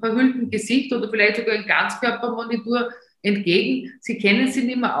weißen, verhüllten Gesicht oder vielleicht sogar ein Ganzkörpermonitor entgegen. Sie kennen sie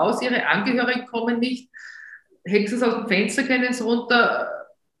nicht mehr aus, ihre Angehörigen kommen nicht. Hätten sie aus dem Fenster, können sie runter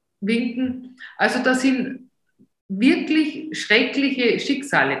winken. Also da sind wirklich schreckliche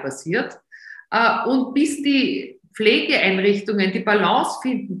Schicksale passiert. Und bis die Pflegeeinrichtungen die Balance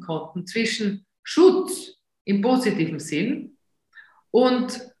finden konnten zwischen Schutz im positiven Sinn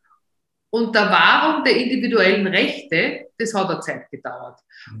und der Wahrung der individuellen Rechte, das hat eine Zeit gedauert.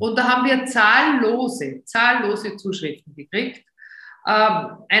 Und da haben wir zahllose Zuschriften gekriegt.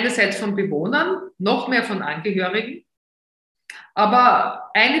 Einerseits von Bewohnern, noch mehr von Angehörigen.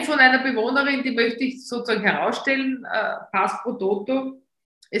 Aber eine von einer Bewohnerin, die möchte ich sozusagen herausstellen, Pass pro Toto.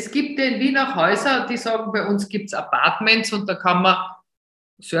 Es gibt ja in Wien auch Häuser, die sagen, bei uns gibt es Apartments und da kann man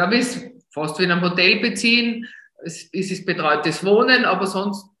Service fast wie in einem Hotel beziehen. Es ist betreutes Wohnen, aber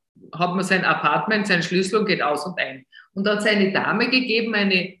sonst hat man sein Apartment, seinen Schlüssel und geht aus und ein. Und da hat es eine Dame gegeben,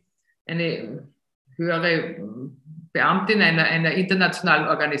 eine höhere Beamtin einer internationalen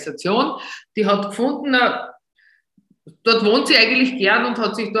Organisation, die hat gefunden, dort wohnt sie eigentlich gern und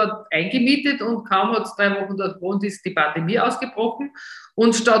hat sich dort eingemietet, und kaum hat es 3 Wochen dort gewohnt, ist die Pandemie ausgebrochen.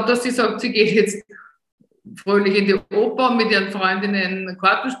 Und statt dass sie sagt, sie geht jetzt fröhlich in die Oper mit ihren Freundinnen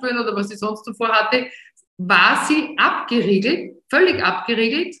Karten spielen oder was sie sonst zuvor hatte, war sie abgeriegelt, völlig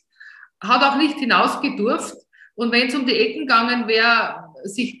abgeriegelt, hat auch nicht hinausgedurft. Und wenn es um die Ecken gegangen wäre,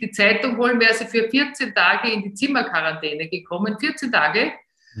 sich die Zeitung holen, wäre sie für 14 Tage in die Zimmerquarantäne gekommen, 14 Tage,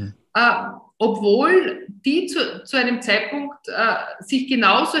 obwohl die zu einem Zeitpunkt sich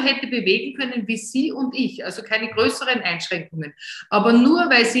genauso hätte bewegen können wie Sie und ich, also keine größeren Einschränkungen. Aber nur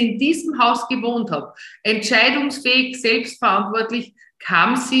weil sie in diesem Haus gewohnt hat, entscheidungsfähig, selbstverantwortlich,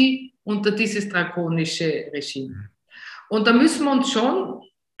 kam sie unter dieses drakonische Regime. Und da müssen wir uns schon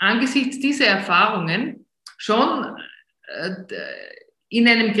angesichts dieser Erfahrungen schon in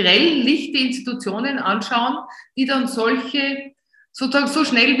einem grellen Licht die Institutionen anschauen, die dann solche sozusagen so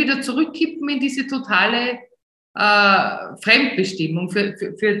schnell wieder zurückkippen in diese totale Fremdbestimmung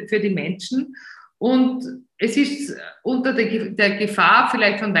für die Menschen. Und es ist unter der Gefahr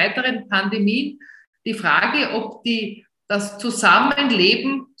vielleicht von weiteren Pandemien die Frage, ob das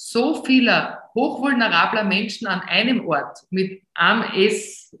Zusammenleben so vieler hochvulnerabler Menschen an einem Ort mit einem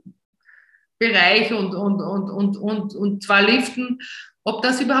Essbereich und 2 Liften, ob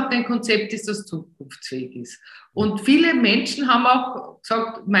das überhaupt ein Konzept ist, das zukunftsfähig ist. Und viele Menschen haben auch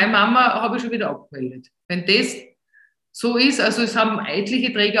gesagt, meine Mama habe ich schon wieder abgemeldet. Wenn das so ist, also es haben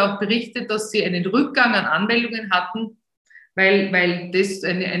etliche Träger auch berichtet, dass sie einen Rückgang an Anmeldungen hatten, weil das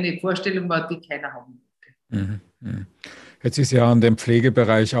eine Vorstellung war, die keiner haben wollte. Jetzt ist ja an dem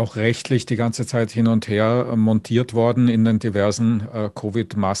Pflegebereich auch rechtlich die ganze Zeit hin und her montiert worden in den diversen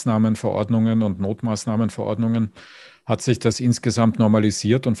Covid-Maßnahmenverordnungen und Notmaßnahmenverordnungen. Hat sich das insgesamt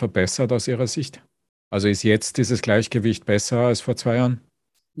normalisiert und verbessert aus Ihrer Sicht? Also ist jetzt dieses Gleichgewicht besser als vor 2 Jahren?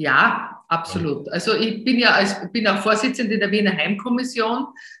 Ja, absolut. Also ich bin auch Vorsitzende der Wiener Heimkommission.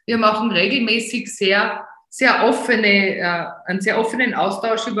 Wir machen regelmäßig einen sehr offenen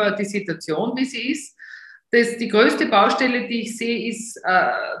Austausch über die Situation, wie sie ist. Die größte Baustelle, die ich sehe, ist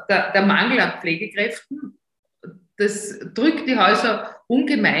der Mangel an Pflegekräften. Das drückt die Häuser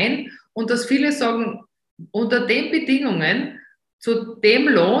ungemein und dass viele sagen, unter den Bedingungen, zu dem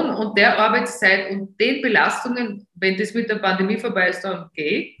Lohn und der Arbeitszeit und den Belastungen, wenn das mit der Pandemie vorbei ist, dann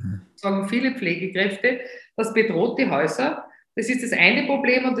okay, sagen viele Pflegekräfte, das bedroht die Häuser. Das ist das eine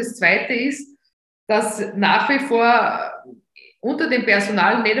Problem. Und das zweite ist, dass nach wie vor unter dem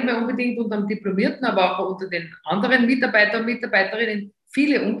Personal, nicht einmal unbedingt unter dem Diplomierten, aber auch unter den anderen Mitarbeitern und Mitarbeiterinnen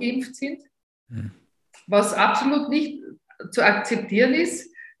viele ungeimpft sind, was absolut nicht zu akzeptieren ist.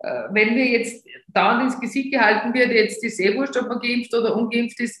 Wenn mir jetzt dauernd ins Gesicht gehalten wird, jetzt ist eh wurscht, ob man geimpft oder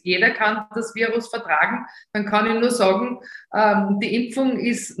ungeimpft ist, jeder kann das Virus vertragen, dann kann ich nur sagen, die Impfung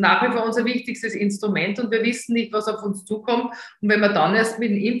ist nach wie vor unser wichtigstes Instrument und wir wissen nicht, was auf uns zukommt. Und wenn wir dann erst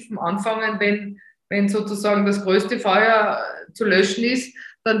mit dem Impfen anfangen, wenn sozusagen das größte Feuer zu löschen ist,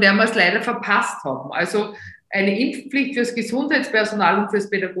 dann werden wir es leider verpasst haben. Also eine Impfpflicht fürs Gesundheitspersonal und fürs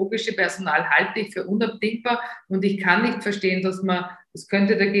pädagogische Personal halte ich für unabdingbar und ich kann nicht verstehen, das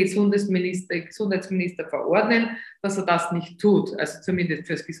könnte der Gesundheitsminister verordnen, dass er das nicht tut, also zumindest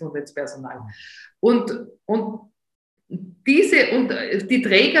fürs Gesundheitspersonal. Und die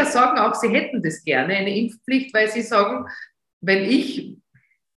Träger sagen auch, sie hätten das gerne, eine Impfpflicht, weil sie sagen, wenn ich,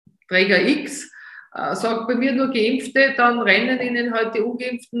 Träger X, sagt bei mir nur Geimpfte, dann rennen ihnen halt die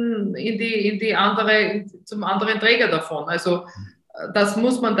Ungeimpften zum anderen Träger davon. Also das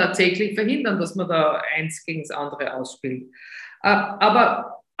muss man tatsächlich verhindern, dass man da eins gegen das andere ausspielt.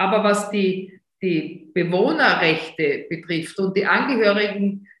 Aber was die Bewohnerrechte betrifft und die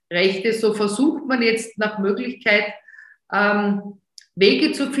Angehörigenrechte, so versucht man jetzt nach Möglichkeit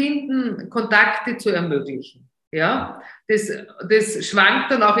Wege zu finden, Kontakte zu ermöglichen. Ja, das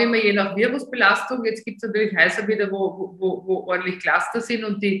schwankt dann auch immer je nach Virusbelastung. Jetzt gibt es natürlich Häuser wieder, wo ordentlich Cluster sind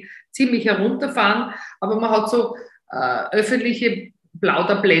und die ziemlich herunterfahren. Aber man hat so öffentliche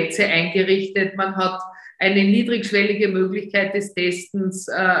Plauderplätze eingerichtet. Man hat eine niedrigschwellige Möglichkeit des Testens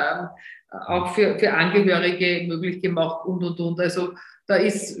auch für Angehörige möglich gemacht und. Also da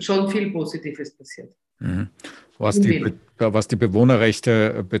ist schon viel Positives passiert. Mhm. Was die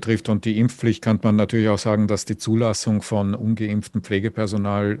Bewohnerrechte betrifft und die Impfpflicht, kann man natürlich auch sagen, dass die Zulassung von ungeimpftem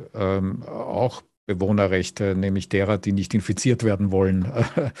Pflegepersonal auch Bewohnerrechte, nämlich derer, die nicht infiziert werden wollen,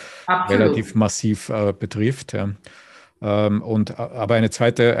 relativ massiv betrifft. Ja. Aber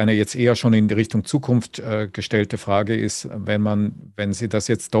eine jetzt eher schon in die Richtung Zukunft gestellte Frage ist, wenn Sie das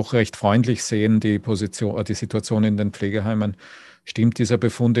jetzt doch recht freundlich sehen, die Situation in den Pflegeheimen, stimmt dieser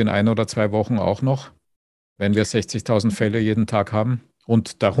Befund in 1 oder 2 Wochen auch noch? Wenn wir 60.000 Fälle jeden Tag haben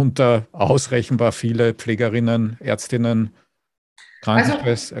und darunter ausrechenbar viele Pflegerinnen, Ärztinnen,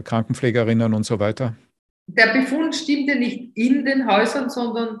 Krankenpflegerinnen und so weiter? Der Befund stimmte nicht in den Häusern,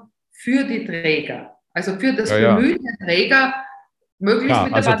 sondern für die Träger. Also für das Bemühen der Träger, möglichst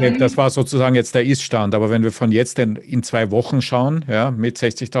mit der Pandemie. Das war sozusagen jetzt der Ist-Stand. Aber wenn wir von jetzt in 2 Wochen schauen, ja, mit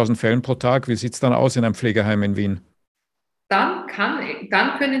 60.000 Fällen pro Tag, wie sieht es dann aus in einem Pflegeheim in Wien? Dann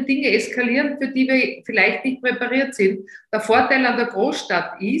können Dinge eskalieren, für die wir vielleicht nicht präpariert sind. Der Vorteil an der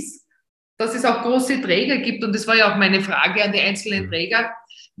Großstadt ist, dass es auch große Träger gibt. Und das war ja auch meine Frage an die einzelnen Träger.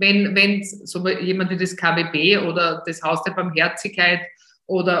 Wenn so jemand wie das KWB oder das Haus der Barmherzigkeit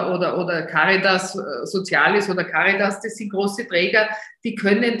oder Caritas Sozialis oder Caritas, das sind große Träger, die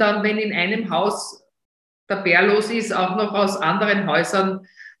können dann, wenn in einem Haus der Bär los ist, auch noch aus anderen Häusern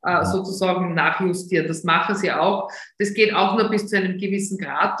sozusagen nachjustieren. Das machen sie auch. Das geht auch nur bis zu einem gewissen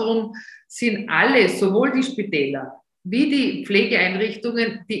Grad. Drum sind alle, sowohl die Spitäler wie die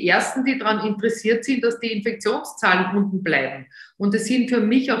Pflegeeinrichtungen, die ersten, die daran interessiert sind, dass die Infektionszahlen unten bleiben. Und es sind für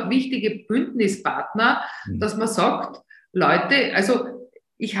mich auch wichtige Bündnispartner, dass man sagt, Leute, also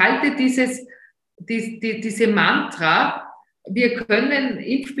ich halte diese Mantra,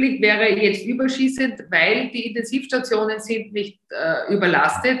 Impfpflicht wäre jetzt überschießend, weil die Intensivstationen sind nicht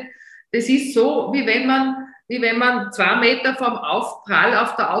überlastet. Das ist so, wie wenn man 2 Meter vom Aufprall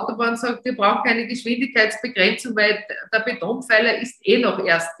auf der Autobahn sagt, wir brauchen keine Geschwindigkeitsbegrenzung, weil der Betonpfeiler ist noch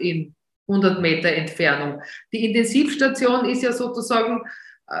erst in 100 Meter Entfernung. Die Intensivstation ist ja sozusagen,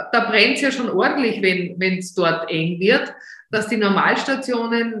 da brennt es ja schon ordentlich, wenn es dort eng wird, dass die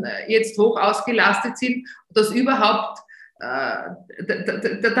Normalstationen jetzt hoch ausgelastet sind, dass überhaupt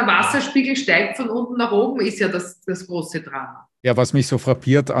der Wasserspiegel steigt von unten nach oben, ist ja das große Drama. Ja, was mich so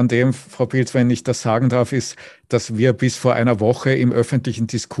frappiert an dem, Frau Pilz, wenn ich das sagen darf, ist, dass wir bis vor einer Woche im öffentlichen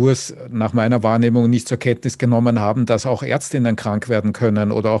Diskurs nach meiner Wahrnehmung nicht zur Kenntnis genommen haben, dass auch Ärztinnen krank werden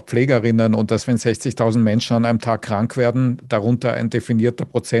können oder auch Pflegerinnen und dass, wenn 60.000 Menschen an einem Tag krank werden, darunter ein definierter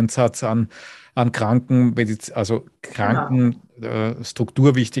Prozentsatz an kranken, also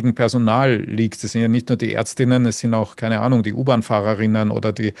strukturwichtigen Personal liegt. Es sind ja nicht nur die Ärztinnen, es sind auch, keine Ahnung, die U-Bahn-Fahrerinnen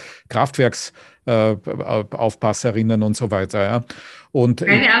oder die Kraftwerksaufpasserinnen und so weiter. Ja. Und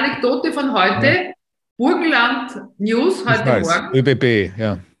eine Anekdote von heute, ja. Burgenland News heute Morgen. ÖBB,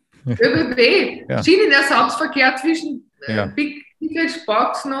 ja. ÖBB, ja. Schienenersatzverkehr zwischen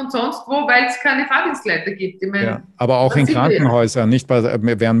Boxen und sonst wo, weil es keine Fahrdienstleiter gibt. Ich meine, ja, aber auch in Krankenhäusern, nicht?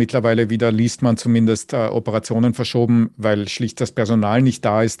 Werden mittlerweile wieder, liest man zumindest, Operationen verschoben, weil schlicht das Personal nicht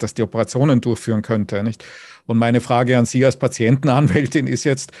da ist, das die Operationen durchführen könnte, nicht? Und meine Frage an Sie als Patientenanwältin ist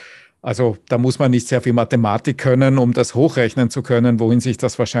jetzt, also da muss man nicht sehr viel Mathematik können, um das hochrechnen zu können, wohin sich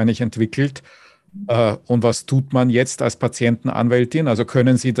das wahrscheinlich entwickelt. Und was tut man jetzt als Patientenanwältin? Also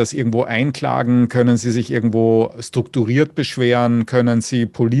können Sie das irgendwo einklagen? Können Sie sich irgendwo strukturiert beschweren? Können Sie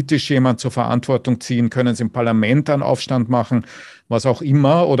politisch jemand zur Verantwortung ziehen? Können Sie im Parlament einen Aufstand machen? Was auch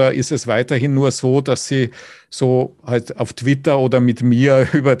immer? Oder ist es weiterhin nur so, dass Sie so halt auf Twitter oder mit mir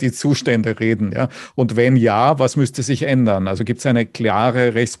über die Zustände reden? Ja? Und wenn ja, was müsste sich ändern? Also gibt es eine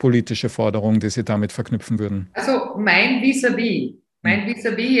klare rechtspolitische Forderung, die Sie damit verknüpfen würden? Also mein Vis-à-vis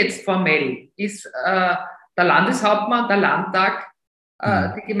jetzt formell ist der Landeshauptmann, der Landtag,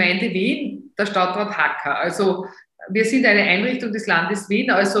 die Gemeinde Wien, der Stadtrat Hacker. Also wir sind eine Einrichtung des Landes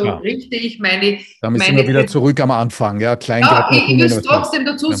Wien, also richte ich meine... Da müssen wir wieder zurück am Anfang, ja. Ich muss trotzdem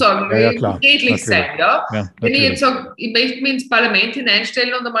dazu sagen, redlich sein, ja. Wenn ich jetzt sage, ich möchte mich ins Parlament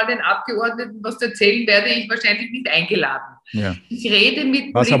hineinstellen und einmal den Abgeordneten was erzählen, werde ich wahrscheinlich nicht eingeladen. Ja. Ich rede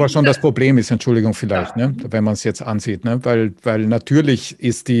mit... Was aber schon das Problem ist, Entschuldigung vielleicht, ne, wenn man es jetzt ansieht, ne, weil natürlich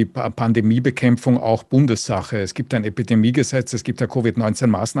ist die Pandemiebekämpfung auch Bundessache. Es gibt ein Epidemiegesetz, es gibt ein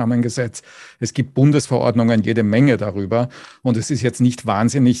Covid-19-Maßnahmengesetz, es gibt Bundesverordnungen, jede Menge darüber. Und es ist jetzt nicht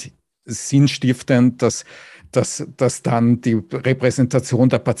wahnsinnig sinnstiftend, dass dann die Repräsentation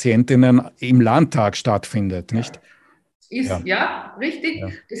der Patientinnen im Landtag stattfindet, nicht? Ja, richtig. Ja.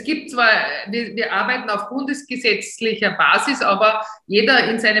 Es gibt zwar, wir arbeiten auf bundesgesetzlicher Basis, aber jeder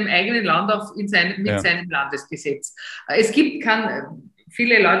in seinem eigenen Land mit seinem Landesgesetz. Es gibt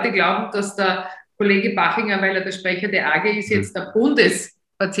viele Leute glauben, dass der Kollege Bachinger, weil er der Sprecher der AG ist, jetzt der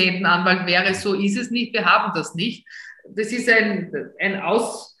Bundespatientenanwalt wäre. So ist es nicht. Wir haben das nicht. Das ist ein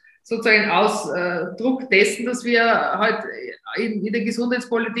Ausdruck dessen, dass wir halt in der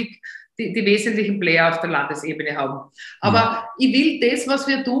Gesundheitspolitik die wesentlichen Player auf der Landesebene haben. Aber ich will das, was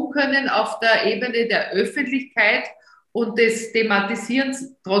wir tun können auf der Ebene der Öffentlichkeit und des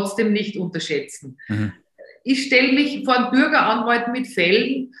Thematisierens, trotzdem nicht unterschätzen. Ich stelle mich vor einen Bürgeranwalt mit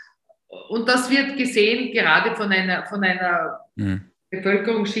Fällen und das wird gesehen gerade von einer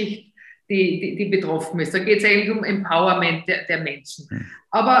Bevölkerungsschicht, die betroffen ist. Da geht es eigentlich um Empowerment der Menschen.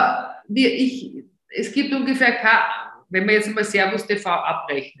 Aber es gibt ungefähr wenn man jetzt mal Servus TV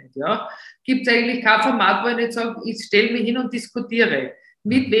abrechnet, ja, gibt es eigentlich kein Format, wo ich nicht sage, ich stelle mich hin und diskutiere,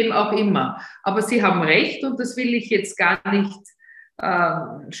 mit wem auch immer. Aber Sie haben recht und das will ich jetzt gar nicht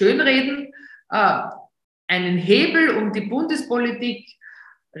schönreden. Einen Hebel, um die Bundespolitik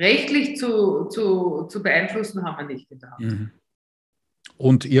rechtlich zu beeinflussen, haben wir nicht in der Hand.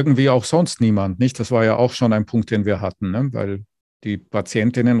 Und irgendwie auch sonst niemand, nicht? Das war ja auch schon ein Punkt, den wir hatten, ne? Weil die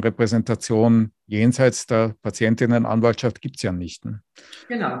Patientinnenrepräsentation jenseits der Patientinnenanwaltschaft gibt es ja nicht. Ne?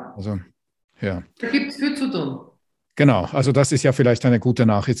 Genau. Also, ja. Da gibt es viel zu tun. Genau, also das ist ja vielleicht eine gute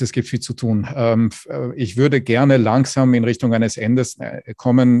Nachricht, es gibt viel zu tun. Ich würde gerne langsam in Richtung eines Endes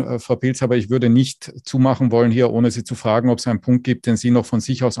kommen, Frau Pilz, aber ich würde nicht zumachen wollen hier, ohne Sie zu fragen, ob es einen Punkt gibt, den Sie noch von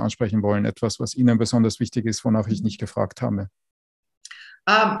sich aus ansprechen wollen, etwas, was Ihnen besonders wichtig ist, wonach ich nicht gefragt habe.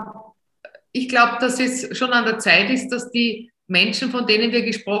 Ich glaube, dass es schon an der Zeit ist, dass die Menschen, von denen wir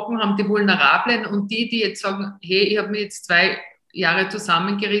gesprochen haben, die Vulnerablen und die jetzt sagen, hey, ich habe mich jetzt 2 Jahre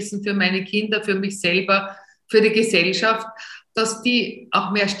zusammengerissen für meine Kinder, für mich selber, für die Gesellschaft, dass die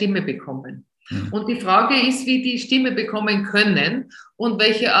auch mehr Stimme bekommen. Und die Frage ist, wie die Stimme bekommen können und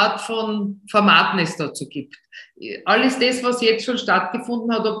welche Art von Formaten es dazu gibt. Alles das, was jetzt schon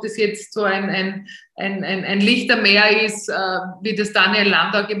stattgefunden hat, ob das jetzt so ein Lichtermeer ist, wie das Daniel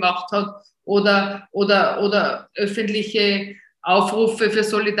Landau gemacht hat, oder öffentliche Aufrufe für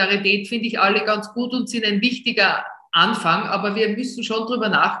Solidarität, finde ich alle ganz gut und sind ein wichtiger Anfang. Aber wir müssen schon drüber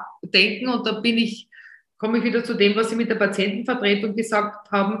nachdenken, und da komme ich wieder zu dem, was Sie mit der Patientenvertretung gesagt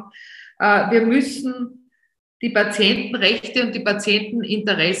haben. Wir müssen die Patientenrechte und die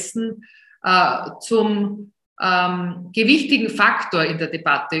Patienteninteressen zum gewichtigen Faktor in der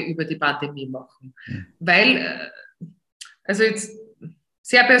Debatte über die Pandemie machen. Weil, also jetzt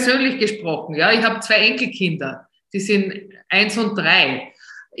sehr persönlich gesprochen, ja, ich habe 2 Enkelkinder, die sind 1 und 3.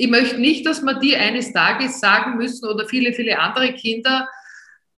 Ich möchte nicht, dass wir die eines Tages sagen müssen, oder viele, viele andere Kinder,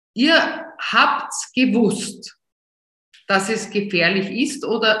 ihr habt gewusst, dass es gefährlich ist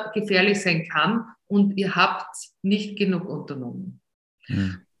oder gefährlich sein kann, und ihr habt nicht genug unternommen.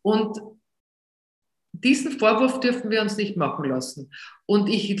 Und diesen Vorwurf dürfen wir uns nicht machen lassen. Und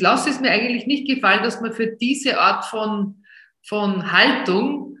ich lasse es mir eigentlich nicht gefallen, dass man für diese Art von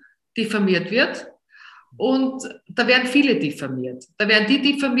Haltung diffamiert wird. Und da werden viele diffamiert. Da werden die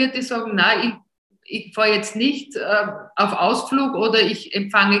diffamiert, die sagen, nein, ich fahre jetzt nicht auf Ausflug oder ich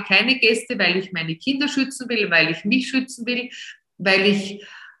empfange keine Gäste, weil ich meine Kinder schützen will, weil ich mich schützen will, weil ich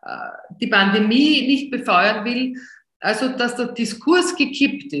die Pandemie nicht befeuern will. Also, dass der Diskurs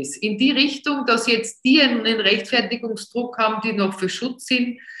gekippt ist in die Richtung, dass jetzt die einen Rechtfertigungsdruck haben, die noch für Schutz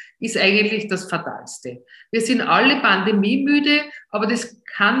sind, ist eigentlich das Fatalste. Wir sind alle pandemiemüde, aber das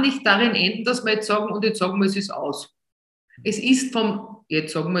kann nicht darin enden, dass wir jetzt sagen, und jetzt sagen wir, es ist aus. Es ist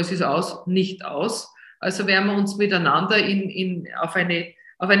jetzt sagen wir, es ist aus, nicht aus. Also werden wir uns miteinander auf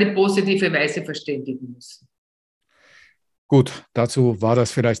eine positive Weise verständigen müssen. Gut, dazu war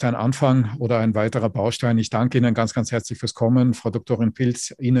das vielleicht ein Anfang oder ein weiterer Baustein. Ich danke Ihnen ganz, ganz herzlich fürs Kommen. Frau Doktorin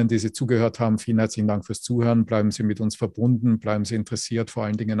Pilz, Ihnen, die Sie zugehört haben, vielen herzlichen Dank fürs Zuhören. Bleiben Sie mit uns verbunden, bleiben Sie interessiert vor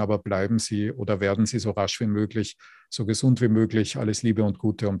allen Dingen, aber bleiben Sie oder werden Sie so rasch wie möglich, so gesund wie möglich. Alles Liebe und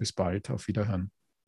Gute und bis bald. Auf Wiederhören.